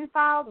already been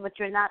filed, but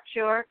you're not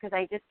sure because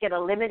I just get a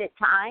limited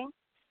time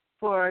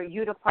for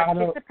you to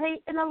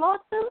participate in a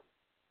lawsuit?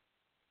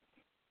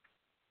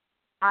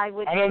 I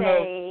would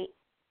say.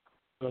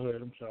 Go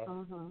ahead, I'm sorry.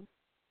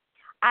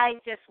 I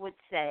just would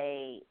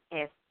say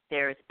if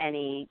there's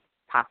any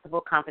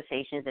possible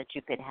conversations that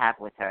you could have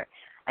with her,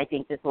 I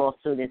think this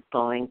lawsuit is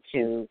going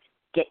to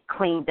get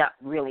cleaned up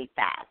really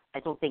fast.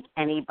 I don't think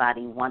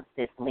anybody wants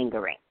this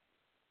lingering.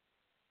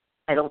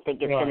 I don't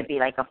think it's going to be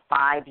like a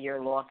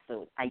 5-year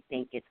lawsuit. I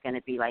think it's going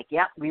to be like,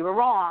 yep, we were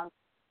wrong,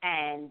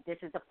 and this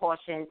is the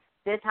portion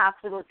this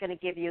hospital is going to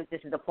give you.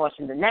 This is the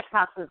portion the next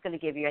hospital is going to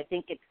give you. I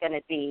think it's going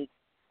to be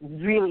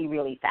really,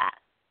 really fast.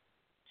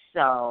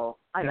 So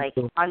I like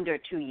under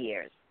 2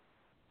 years.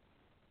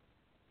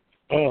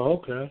 Oh,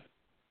 okay.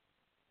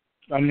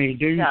 I mean,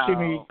 do you see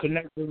me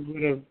connected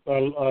with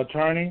an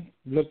attorney?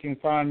 Looking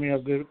to find me a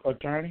good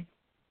attorney?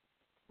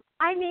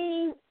 I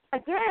mean,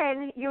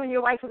 again, you and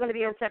your wife are going to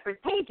be on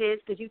separate pages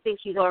because you think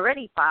she's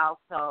already filed.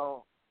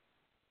 So,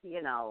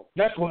 you know.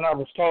 That's what I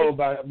was told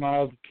by my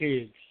other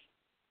kids.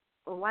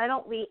 Why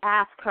don't we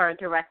ask her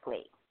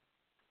directly?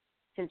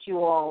 Since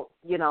you all,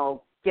 you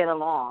know, get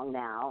along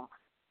now,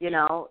 you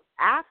know,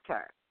 ask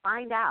her.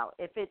 Find out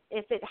if it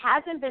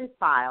hasn't been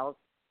filed.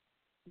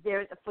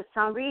 For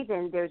some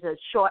reason there's a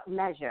short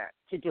measure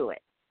to do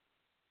it.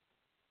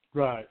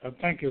 Right. I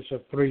think it's a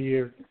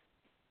 3-year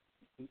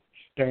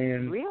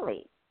stand.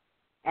 Really?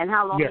 And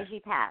how long has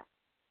he passed?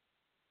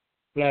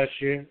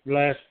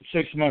 Last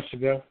 6 months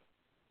ago.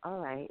 All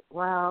right.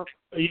 Well,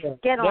 yeah,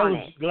 get on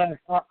it. That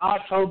was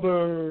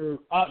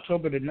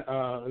October the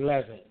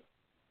 11th.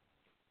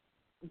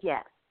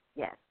 Yes.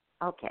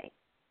 Okay.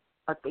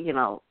 You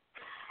know,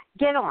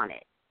 get on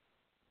it.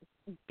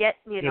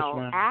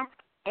 Ask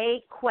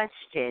a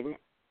question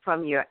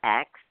from your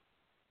ex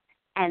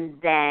and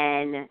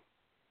then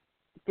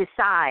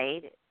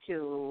decide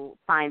to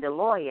find a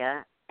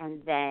lawyer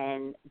and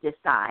then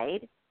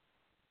decide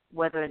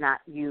whether or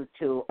not you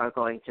two are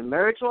going to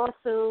merge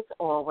lawsuits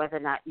or whether or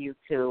not you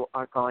two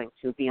are going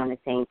to be on the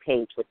same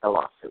page with the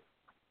lawsuit.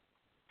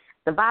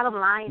 The bottom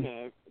line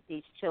is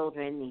these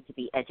children need to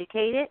be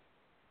educated.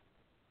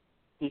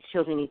 These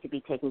children need to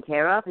be taken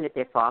care of, and if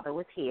their father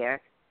was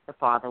here, the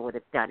father would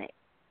have done it.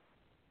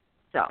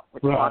 So,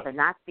 with the father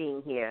not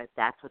being here,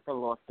 that's what the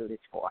lawsuit is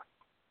for.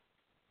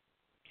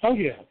 Oh,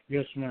 yeah.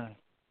 Yes, ma'am.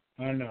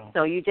 I know.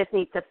 So you just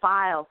need to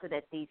file so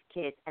that these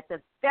kids, at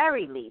the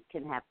very least,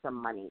 can have some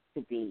money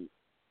to be,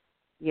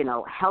 you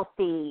know,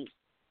 healthy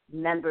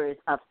members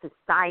of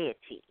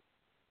society.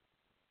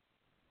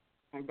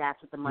 And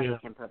that's what the money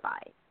can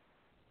provide.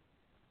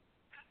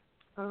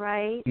 All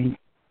right?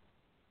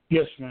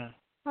 Yes, ma'am.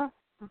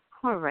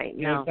 All right,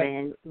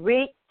 Melvin.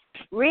 Read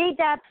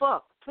that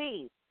book,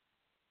 please.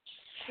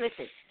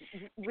 Listen,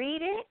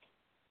 read it,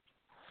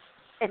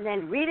 and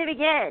then read it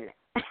again.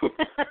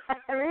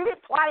 Read it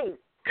twice.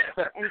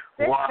 And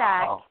sit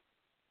back.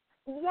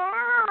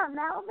 Yeah,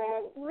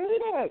 Melvin,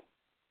 read it.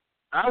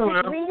 I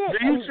will. Read it.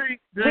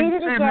 Do you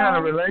see now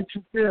a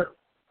relationship?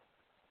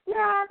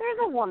 Yeah, there's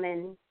a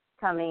woman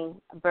coming,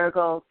 a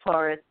Virgo,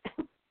 Taurus,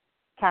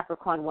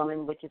 Capricorn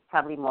woman, which is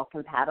probably more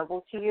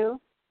compatible to you.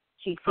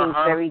 She seems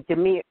very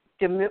demure.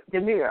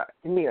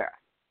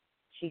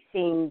 She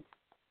seems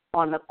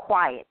on the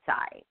quiet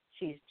side.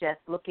 She's just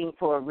looking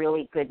for a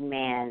really good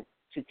man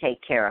to take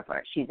care of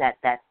her. She's at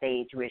that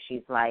stage where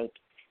she's like,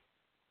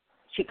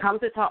 she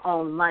comes with her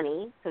own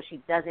money, so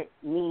she doesn't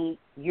need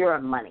your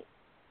money.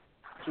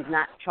 She's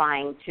not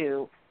trying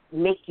to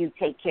make you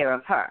take care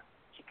of her.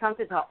 She comes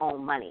with her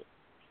own money.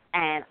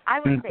 And I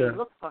would say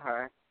look for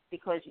her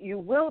because you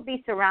will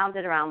be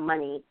surrounded around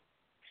money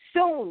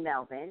soon,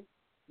 Melvin.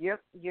 Your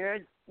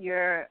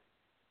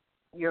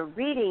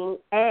reading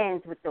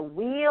ends with the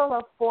Wheel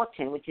of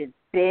Fortune, which is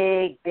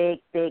big, big,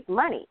 big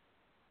money.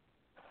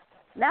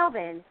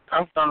 Melvin,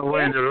 I'm trying to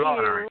win the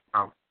lottery.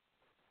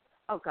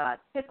 Oh, God.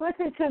 Just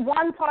listen to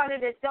one part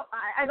of this.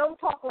 I don't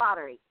talk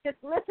lottery. Just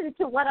listen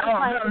to what I'm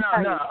trying to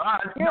tell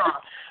you. No.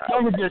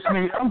 That was just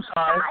me. I'm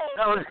sorry.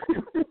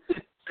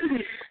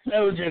 That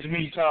was just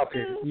me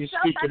talking. You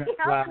speaking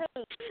out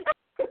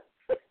loud.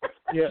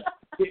 Yeah.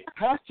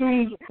 How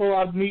soon before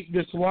I meet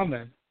this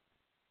woman?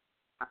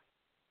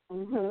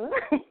 Mm-hmm.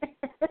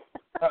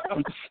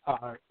 I'm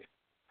sorry.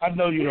 I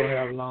know you don't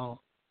have long.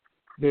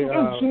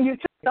 You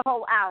took the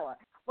whole hour.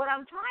 What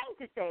I'm trying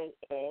to say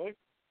is,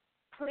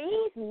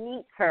 please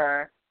meet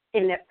her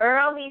in the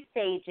early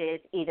stages,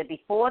 either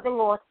before the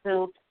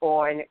lawsuit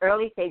or in the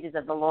early stages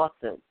of the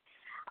lawsuit.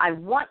 I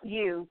want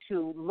you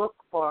to look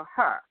for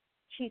her.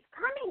 She's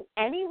coming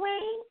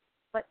anyway,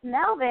 but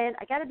Melvin,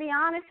 I got to be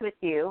honest with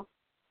you,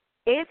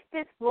 if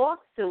this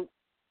lawsuit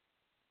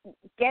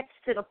gets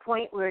to the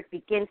point where it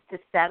begins to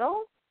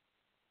settle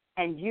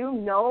and you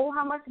know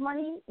how much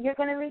money you're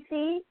going to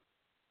receive,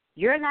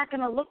 you're not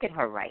going to look at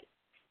her right.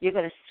 You're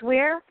going to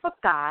swear for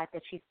God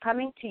that she's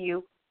coming to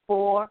you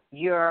for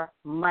your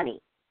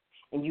money,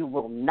 and you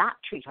will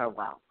not treat her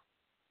well.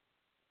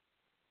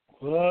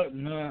 What?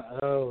 No.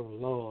 Oh,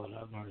 Lord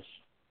have mercy.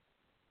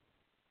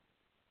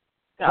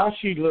 So, how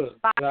she look?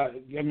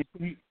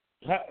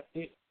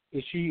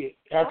 Is she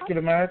African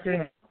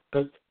American?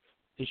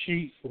 Is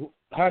she?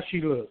 How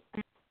she look?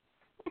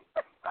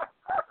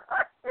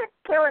 You're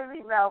killing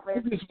me,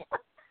 Melvin.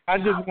 I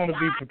just want to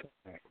be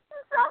prepared.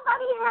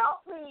 Somebody help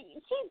me.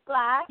 She's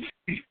black.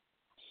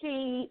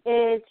 She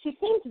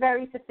seems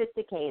very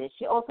sophisticated.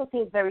 She also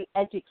seems very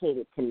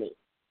educated to me.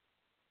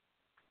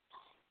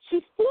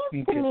 She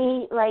seems to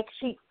me like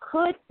she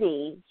could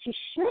be, she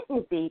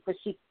shouldn't be, but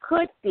she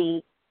could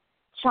be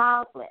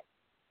childless.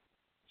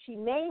 She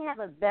may have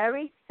a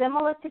very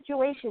similar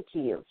situation to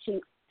you.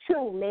 She,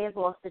 too, may have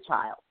lost a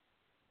child.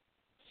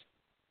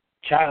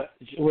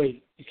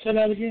 Wait, say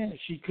that again?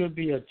 She could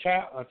be a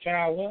child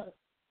what?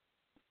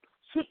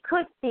 She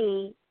could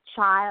be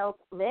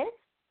childless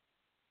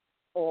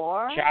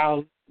or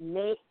child.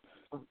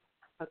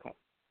 Okay.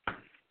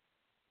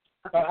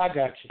 I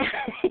got you.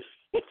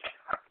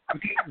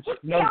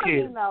 No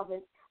kids.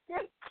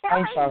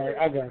 I'm sorry,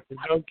 I got you.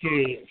 No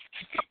kids.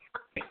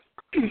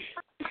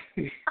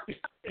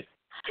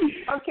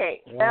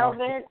 Okay, wow.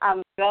 Melvin,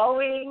 I'm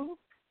going.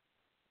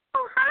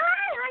 Oh, hi,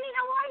 honey,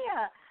 how are you?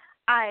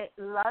 I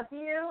love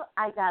you.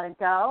 I got to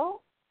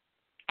go,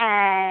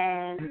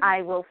 and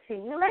I will see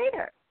you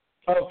later.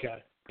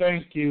 Okay.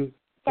 Thank you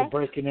for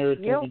breaking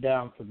everything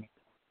down for me.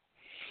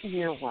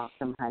 You're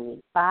welcome,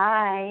 honey.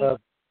 Bye.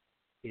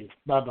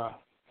 Bye-bye.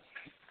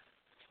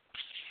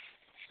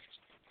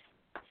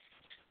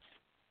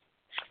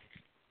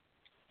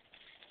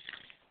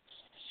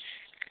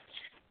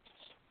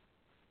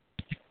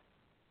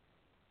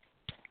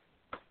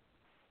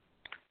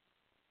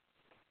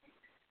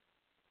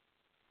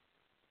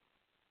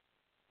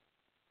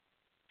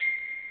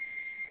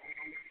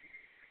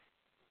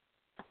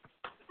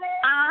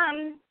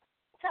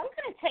 So I'm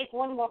going to take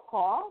one more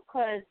call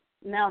because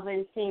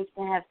Melvin seems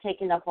to have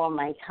taken up all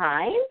my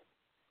time.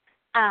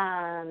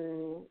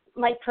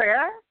 My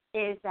prayer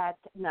is that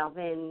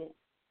Melvin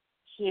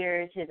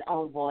hears his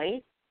own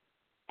voice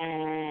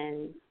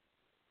and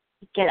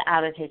get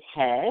out of his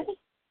head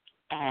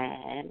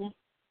and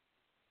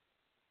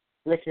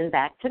listen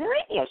back to the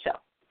radio show.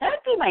 That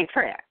would be my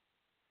prayer.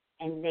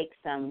 And make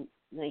some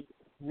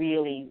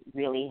really,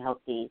 really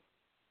healthy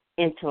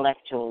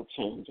intellectual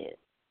changes.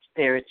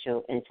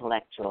 Spiritual,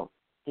 intellectual.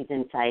 He's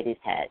inside his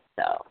head.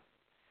 So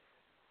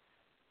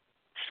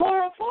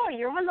 404,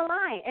 you're on the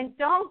line, and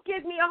don't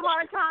give me a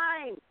hard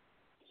time.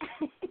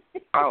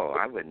 Oh,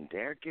 I wouldn't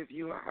dare give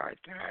you a hard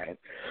time.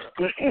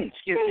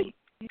 Excuse me.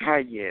 How are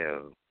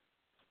you?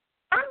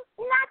 I'm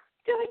not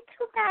doing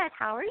too bad.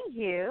 How are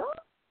you?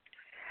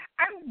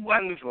 I'm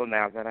wonderful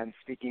now that I'm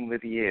speaking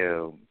with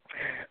you.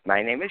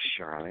 My name is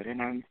Charlotte,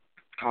 and I'm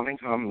calling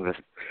from the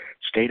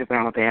state of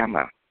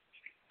Alabama.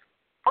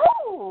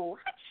 Oh,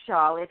 hi,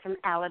 Charlotte from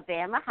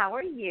Alabama. How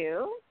are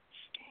you?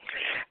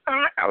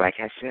 Like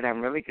I said,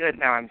 I'm really good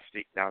now.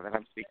 Now that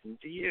I'm speaking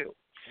to you.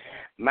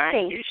 My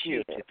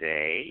issue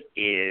today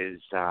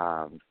is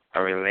a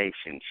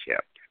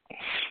relationship.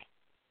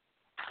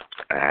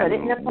 Put it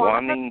in the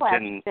form of a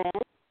question.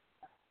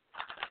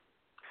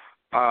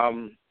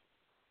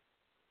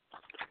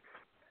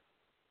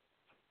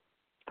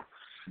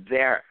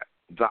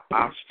 The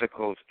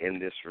obstacles in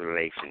this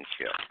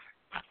relationship.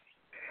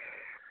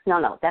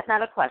 No, that's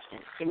not a question.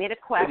 Give me the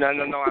question. No.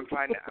 I'm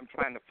trying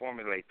to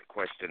formulate the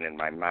question in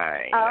my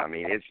mind. I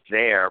mean, it's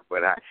there,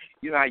 but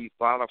you know how you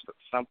thought of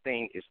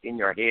something, it's in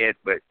your head,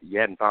 but you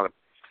hadn't thought of.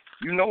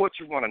 You know what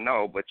you want to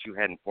know, but you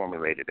hadn't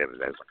formulated it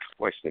as a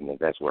question, and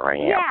that's where I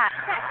am. Yeah,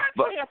 that's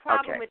actually a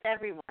problem with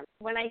everyone.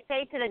 When I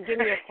say to them, give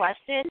me a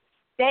question,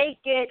 they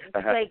get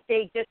like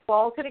they just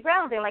fall to the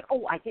ground. They're like,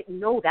 oh, I didn't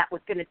know that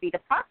was going to be the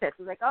process.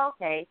 It's like, oh,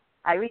 okay,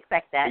 I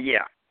respect that.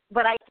 Yeah.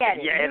 But I get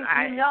it.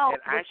 Yeah, you know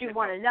what you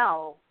want to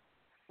know,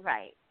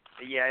 right?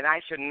 Yeah, and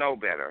I should know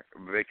better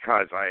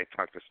because I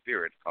talk to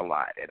spirits a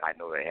lot, and I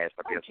know there has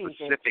to be a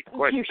specific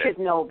question. You should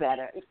know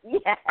better.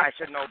 Yeah. I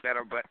should know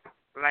better, but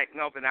but I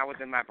was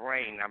in my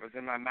brain. I was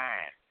in my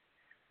mind.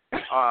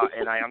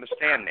 And I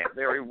understand that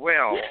very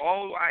well.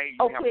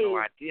 You have no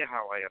idea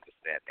how I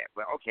understand that.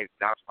 But okay,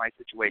 that's my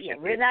situation. Yeah,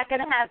 we're not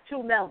going to have two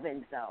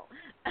Melvins, though.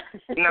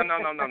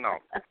 No.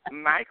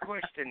 My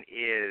question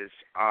is,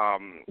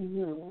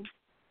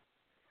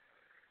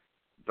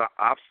 the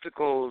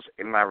obstacles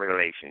in my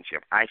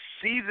relationship. I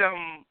see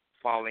them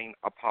falling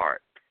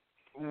apart.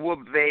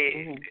 Will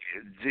they?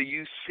 Do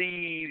you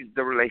see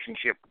the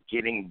relationship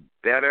getting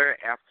better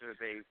after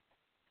they've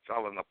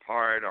fallen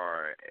apart,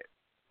 or?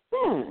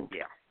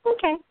 Yeah.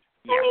 Okay.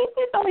 Yeah. I mean,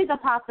 there's always a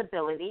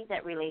possibility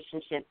that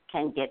relationships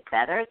can get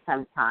better.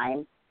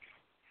 Sometimes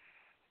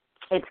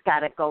it's got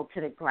to go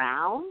to the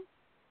ground.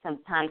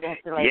 Sometimes it has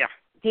to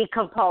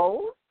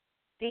decompose.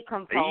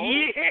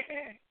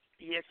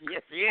 Yes.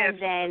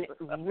 And then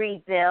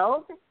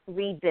rebuild.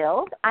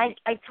 I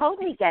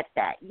totally get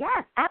that.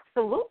 Yes,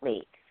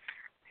 absolutely.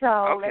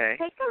 So let's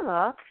take a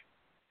look.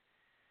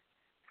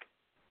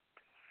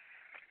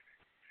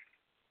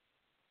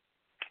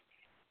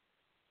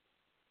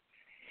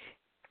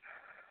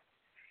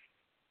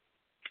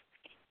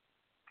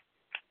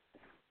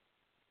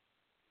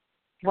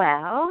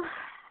 Well,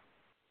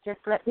 just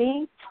let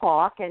me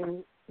talk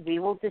and we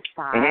will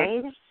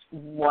decide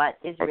what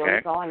is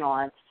really going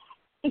on.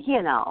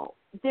 You know,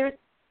 there's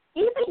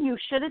either you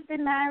should have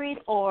been married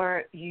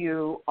or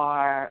you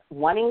are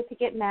wanting to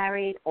get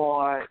married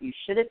or you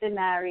should have been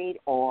married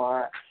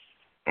or,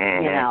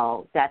 you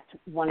know, that's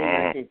one of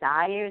your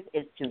desires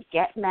is to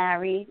get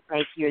married,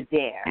 like you're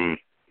there.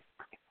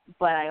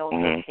 But I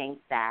also think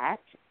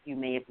that you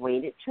may have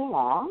waited too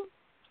long,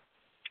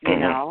 you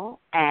know,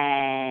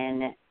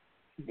 and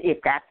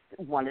if that's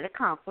one of the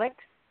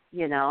conflicts,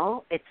 you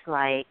know, it's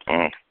like,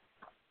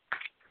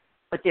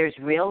 but there's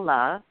real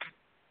love.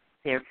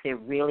 There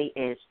really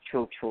is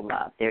true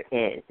love.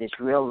 There's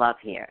real love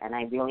here, and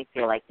I really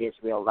feel like there's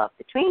real love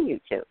between you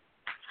two.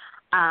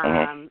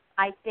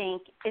 I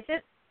think, is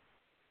this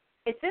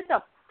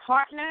a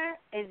partner?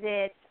 Is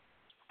it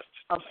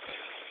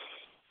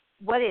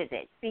what is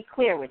it? Be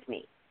clear with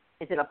me.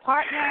 Is it a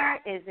partner?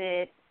 Is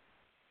it?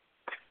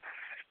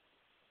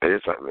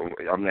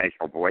 I'm like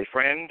a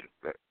boyfriend.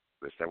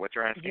 Is that what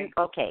you're asking?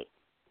 Okay.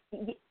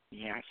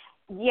 Yes.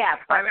 Yeah.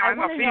 I'm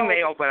a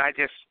female, but I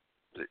just.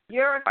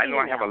 You're a female. I know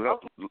I have a low.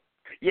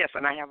 Yes,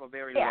 and I have a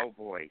very low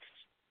voice.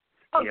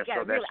 Oh, yeah, yeah,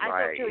 so that's really. why. I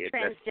thought you were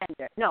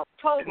transgender. No,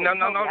 totally.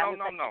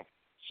 No.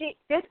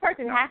 This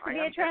person has to be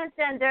a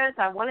transgender,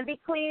 so I want to be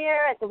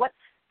clear as to what.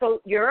 So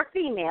you're a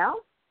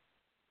female.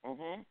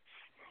 And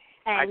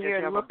I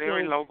just have a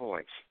very low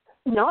voice.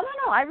 No.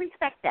 I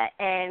respect that.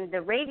 And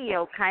the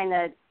radio kind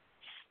of,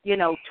 you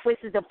know,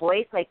 twists the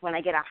voice. Like when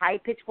I get a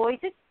high-pitched voice,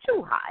 it's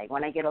too high.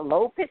 When I get a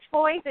low-pitched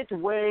voice, it's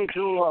way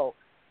too low.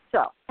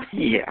 So.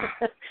 Yeah.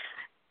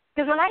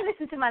 Because when I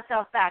listen to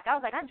myself back, I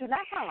was like, I do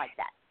not sound like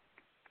that.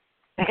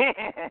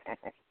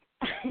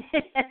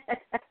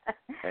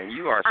 And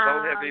you are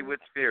so heavy with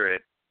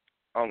spirit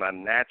on a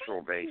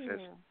natural basis.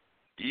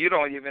 You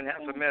don't even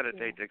have to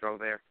meditate to go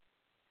there.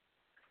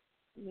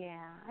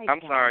 Yeah.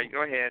 I'm sorry.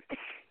 Go ahead.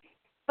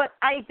 But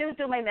I do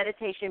my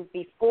meditation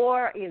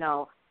before, you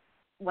know,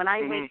 when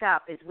I wake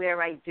up is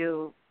where I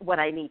do what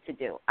I need to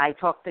do. I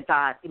talk to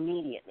God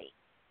immediately.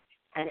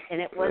 And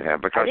it was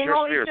because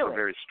your spirits are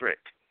very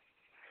strict.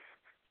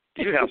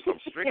 You have some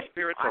strict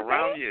spirits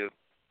around you.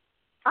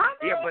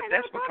 Yeah, but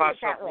that's because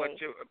of what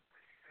you.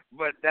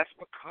 But that's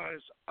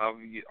because of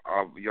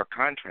your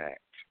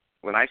contract.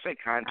 When I say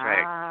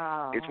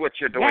contract, it's what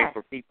you're doing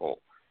for people.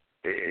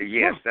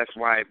 Yes, that's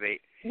why they.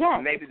 Yes,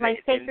 maybe it's my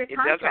sacred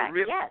contract.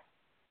 Yes.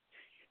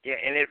 Yeah,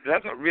 and it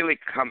doesn't really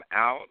come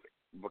out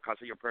because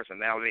of your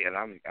personality. And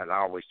I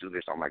always do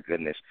this. Oh my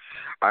goodness,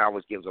 I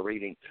always give the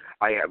reading.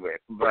 I have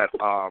it, but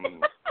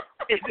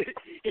it's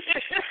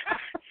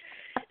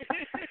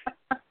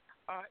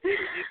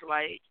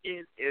like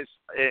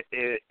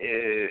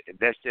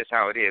that's just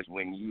how it is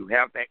when you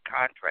have that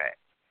contract.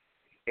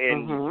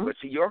 And but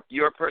see,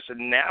 your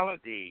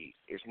personality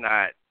is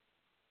not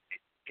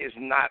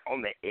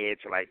on the edge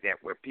like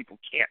that where people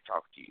can't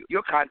talk to you.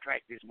 Your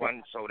contract is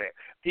one so that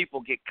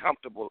people get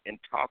comfortable in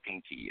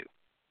talking to you.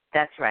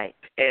 That's right.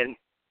 And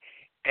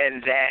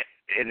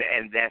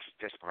that's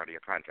just part of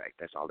your contract.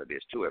 That's all it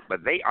is to it.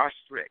 But they are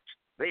strict.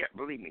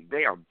 Believe me,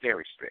 they are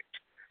very strict.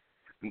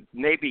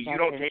 Maybe you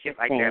don't take it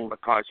like that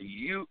because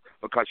you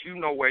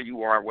know where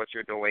you are, what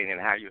you're doing,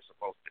 and how you're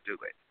supposed to do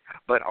it.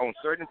 But on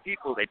certain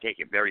people, they take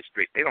it very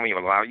strict. They don't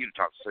even allow you to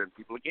talk to certain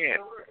people again.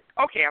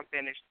 Okay, I'm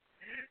finished.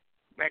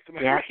 Back to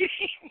my reading.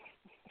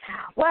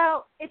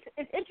 Well, it's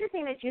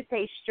interesting that you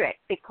say strict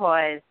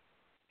because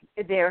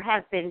there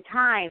have been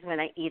times when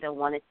I either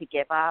wanted to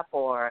give up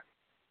or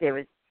there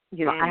was,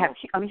 you know,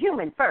 I'm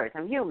human first.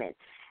 I'm human.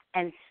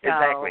 And so,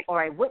 exactly.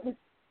 or I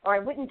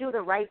wouldn't do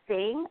the right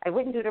thing.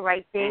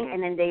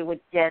 And then they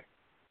would just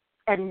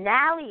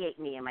annihilate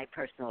me in my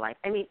personal life.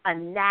 I mean,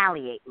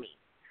 annihilate me.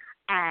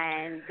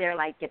 And they're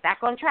like, get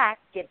back on track,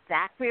 get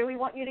back where we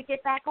want you to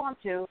get back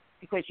onto,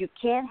 because you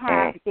can't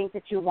have the things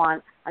that you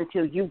want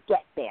until you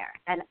get there.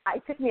 And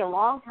it took me a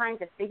long time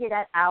to figure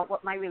that out,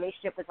 what my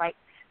relationship was like.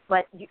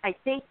 But I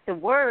think the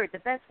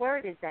best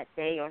word is that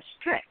they are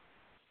strict.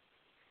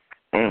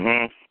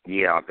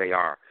 Yeah, they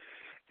are.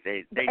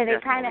 They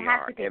kind of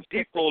have to be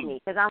strict with me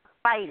because I'm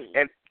fighting.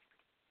 And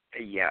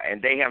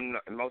they have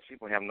most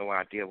people have no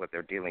idea what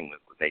they're dealing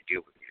with when they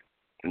deal with you.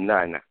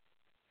 None.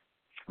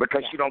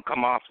 Because you don't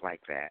come off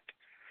like that.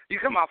 You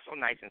come off so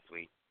nice and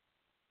sweet.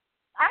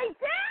 I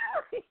do.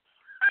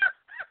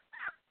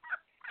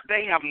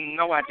 They have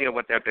no idea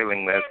what they're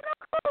dealing with.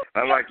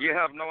 I'm like, you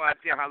have no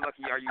idea how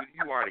lucky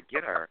you are to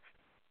get her.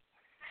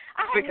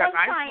 Because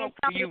I spoke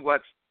to you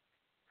once.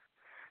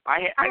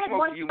 I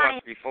spoke to you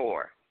once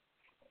before.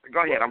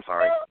 Go ahead. I'm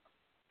sorry.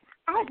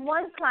 I had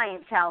one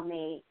client tell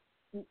me,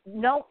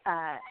 no.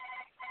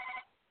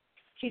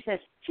 She said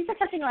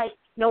something like,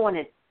 "No one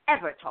has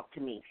ever talked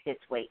to me this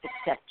way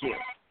except you."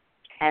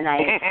 And I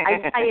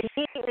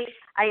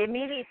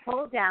immediately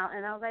pulled down,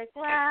 and I was like,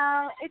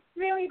 well, it's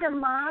really the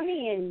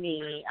mommy in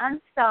me.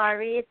 I'm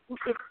sorry, it's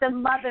the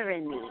mother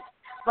in me.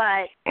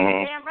 But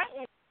damn right,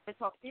 I to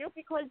talk to you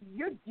because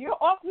you're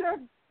off your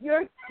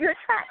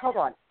track. Hold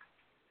on.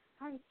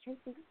 Hi,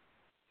 Tracy.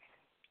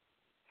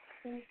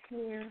 Thank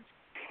you.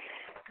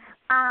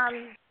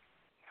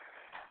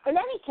 In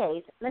any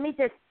case, let me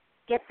just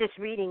get this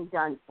reading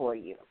done for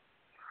you.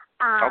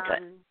 Okay.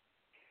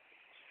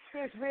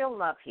 There's real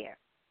love here.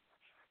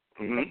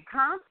 Mm-hmm. The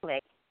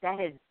conflict that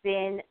has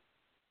been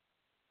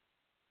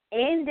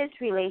in this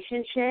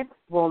relationship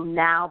will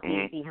now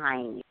be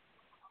behind you.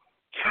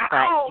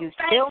 But you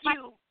still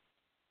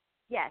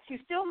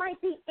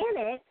might be in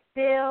it,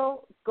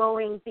 still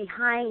going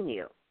behind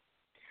you.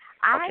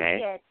 I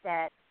get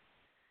that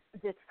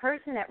this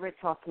person that we're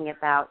talking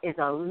about is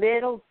a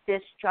little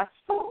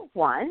distrustful,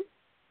 one.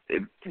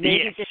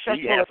 Maybe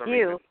distrustful of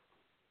you.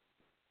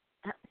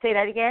 Say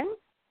that again?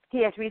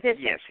 He has resistance.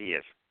 Yes, he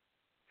is.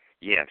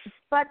 Yes.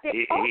 But there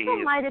also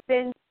might have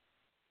been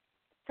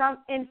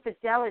some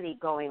infidelity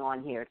going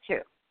on here,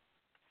 too.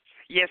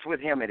 Yes, with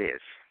him it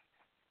is.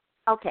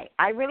 Okay,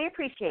 I really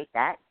appreciate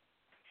that.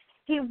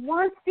 He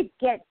wants to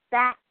get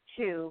back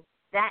to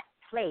that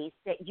place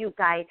that you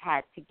guys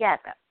had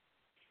together.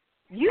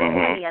 You,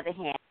 on the other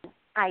hand,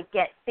 I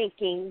get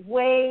thinking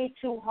way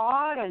too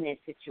hard on this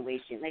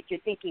situation. Like you're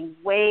thinking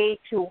way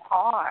too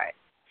hard,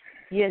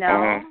 you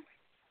know?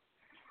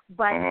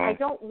 But I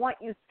don't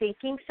want you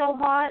thinking so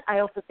hard. I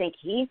also think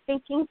he's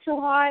thinking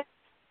too hard.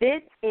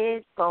 This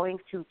is going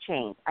to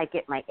change. I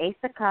get my Ace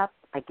of Cups,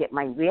 I get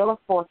my Wheel of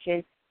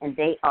Fortune, and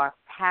they are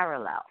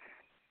parallel.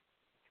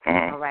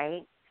 All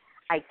right?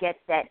 I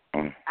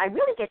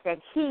really get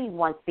that he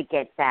wants to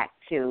get back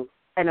to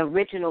an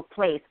original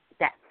place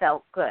that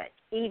felt good,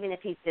 even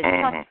if he's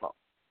distrustful.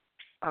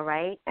 All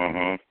right?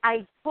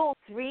 I pulled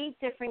 3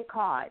 different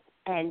cards,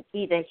 and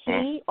either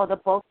he or the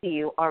both of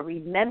you are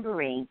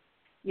remembering.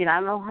 You know, I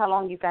don't know how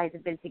long you guys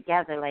have been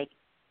together, like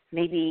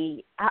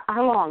maybe,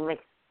 how long?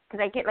 Like,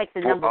 because I get like the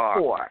number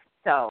 4.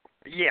 So.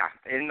 Yeah,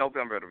 in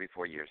November it'll be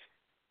 4 years.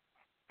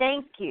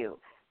 Thank you.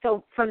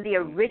 So from the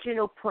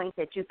original point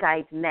that you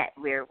guys met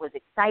where it was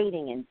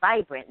exciting and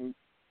vibrant and,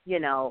 you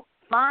know,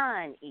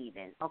 fun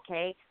even,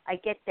 okay? I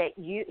get that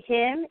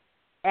him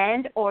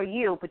and or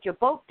you, but you're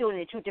both doing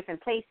it in 2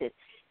 different places.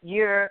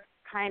 You're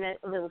kind of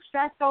a little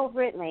stressed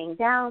over it, laying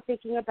down,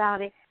 thinking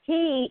about it.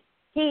 He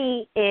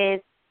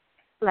is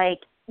like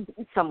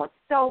somewhat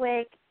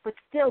stoic, but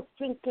still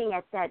thinking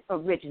at that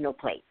original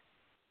place.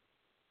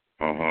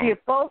 You're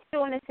both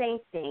doing the same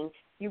thing.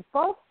 You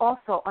both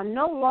also are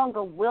no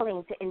longer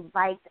willing to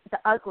invite the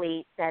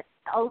ugly that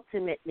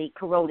ultimately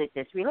corroded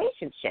this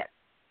relationship.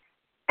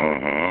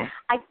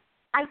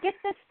 I get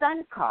the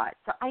Sun card,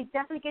 so I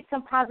definitely get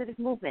some positive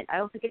movement. I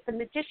also get the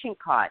Magician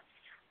card.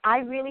 I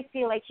really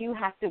feel like you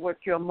have to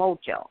work your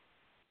mojo,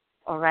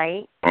 all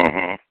right?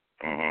 I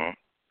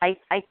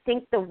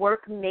think the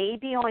work may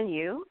be on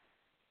you.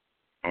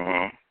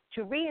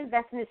 To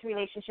reinvest in this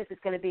relationship is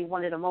going to be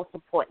one of the most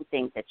important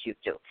things that you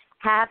do.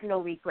 Have no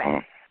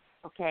regrets,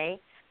 okay?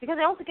 Because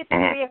I also get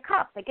the 3 of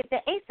Cups. I get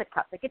the Ace of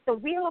Cups. I get the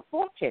Wheel of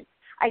Fortune.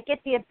 I get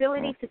the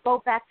ability to go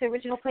back to the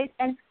original place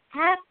and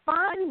have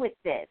fun with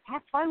this.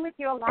 Have fun with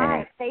your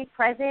life. Stay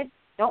present.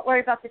 Don't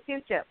worry about the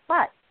future.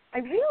 But I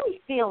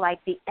really feel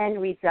like the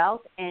end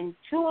result in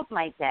 2 of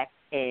my decks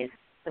is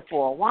the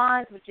 4 of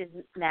Wands, which is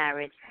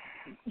marriage,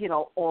 you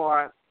know,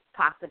 or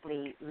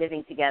possibly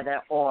living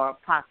together or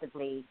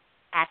possibly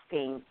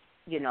acting,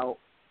 you know,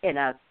 in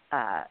a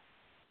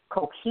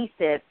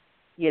cohesive,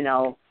 you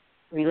know,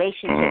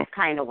 relationship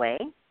kind of way.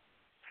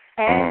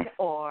 And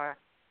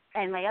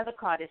my other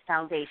card is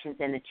foundations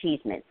and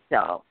achievements.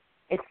 So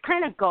it's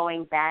kind of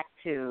going back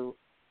to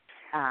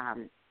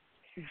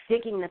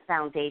digging the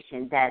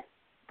foundation that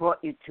brought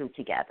you 2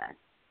 together.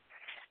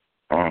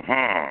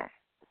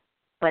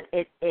 But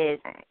it is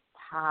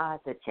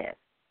positive.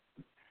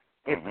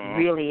 It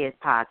really is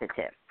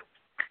positive.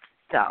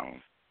 So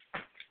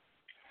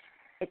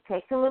it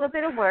takes a little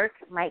bit of work.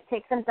 Might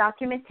take some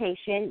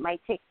documentation.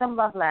 Might take some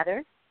love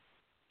letters.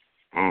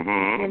 You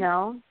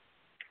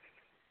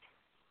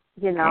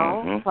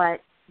know,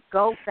 but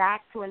go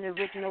back to an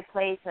original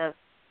place of,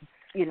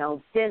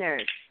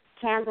 dinners,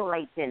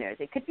 candlelight dinners.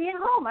 It could be at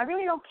home. I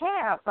really don't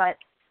care, but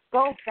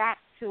go back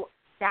to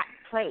that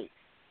place.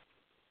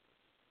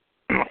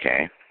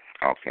 Okay.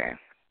 All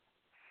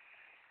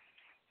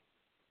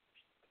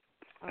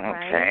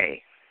Okay.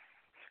 Right.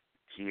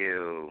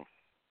 You're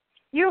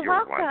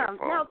welcome.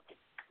 wonderful. Now,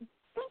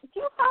 do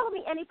you follow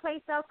me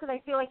anyplace else? Because I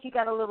feel like you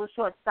got a little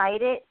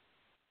short-sighted.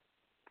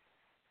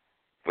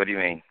 What do you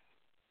mean?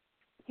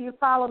 Do you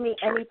follow me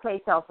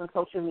anyplace else on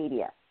social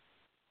media?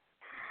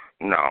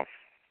 No.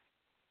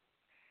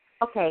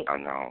 Okay. Oh,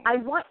 no. I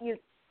want you.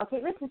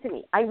 Okay, listen to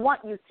me. I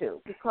want you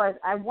to, because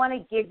I want to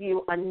give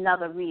you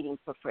another reading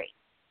for free.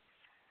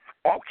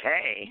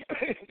 Okay.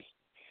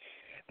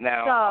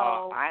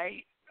 Now,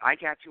 I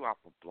got you off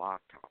of Blog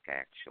Talk,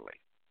 actually.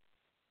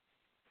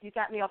 You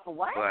got me off of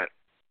what? But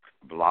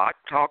Blog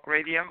Talk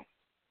Radio?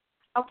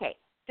 Okay.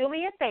 Do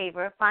me a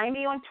favor. Find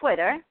me on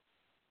Twitter.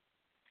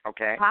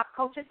 Okay. Pop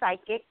Culture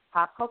Psychic.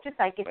 Pop Culture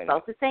Psychic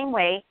spelled the same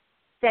way.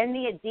 Send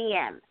me a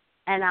DM,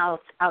 and I'll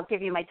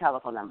give you my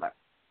telephone number.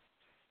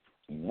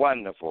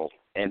 Wonderful.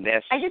 And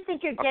that's. I just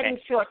think you're getting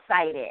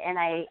short-sighted, and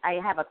I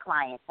have a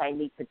client, so I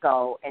need to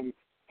go and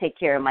take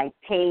care of my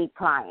paid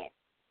client.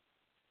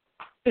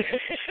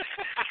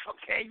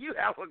 Okay, you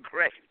have a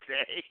great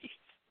day.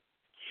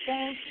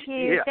 Thank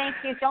you. Yeah. Thank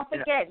you. Don't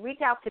forget,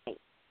 reach out to me.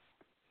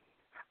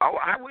 Oh,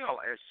 I will.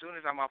 As soon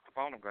as I'm off the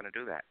phone, I'm going to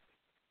do that.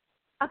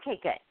 Okay,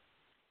 good.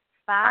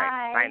 Bye. All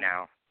right, bye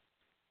now.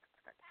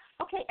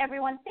 Okay,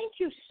 everyone, thank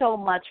you so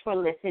much for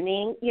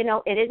listening.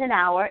 It is an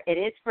hour. It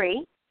is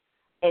free.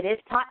 It is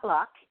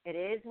potluck. It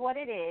is what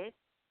it is.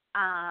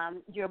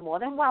 You're more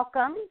than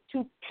welcome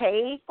to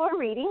pay for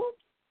readings,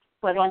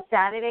 but on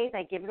Saturdays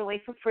I give it away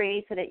for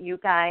free so that you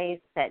guys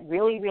that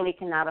really, really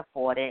cannot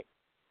afford it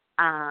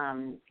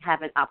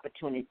have an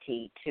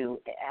opportunity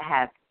to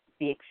have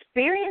the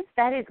experience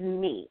that is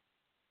me.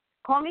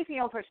 Call me for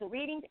your own personal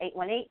readings,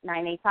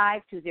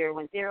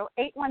 818-985-2010,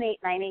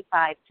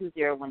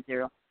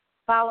 818-985-2010.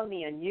 Follow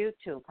me on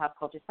YouTube, Pop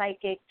Culture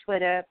Psychic,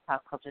 Twitter,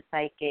 Pop Culture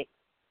Psychic,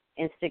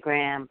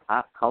 Instagram,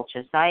 Pop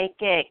Culture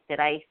Psychic. Did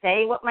I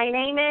say what my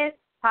name is?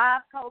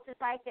 Pop Culture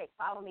Psychic.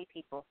 Follow me,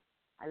 people.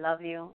 I love you,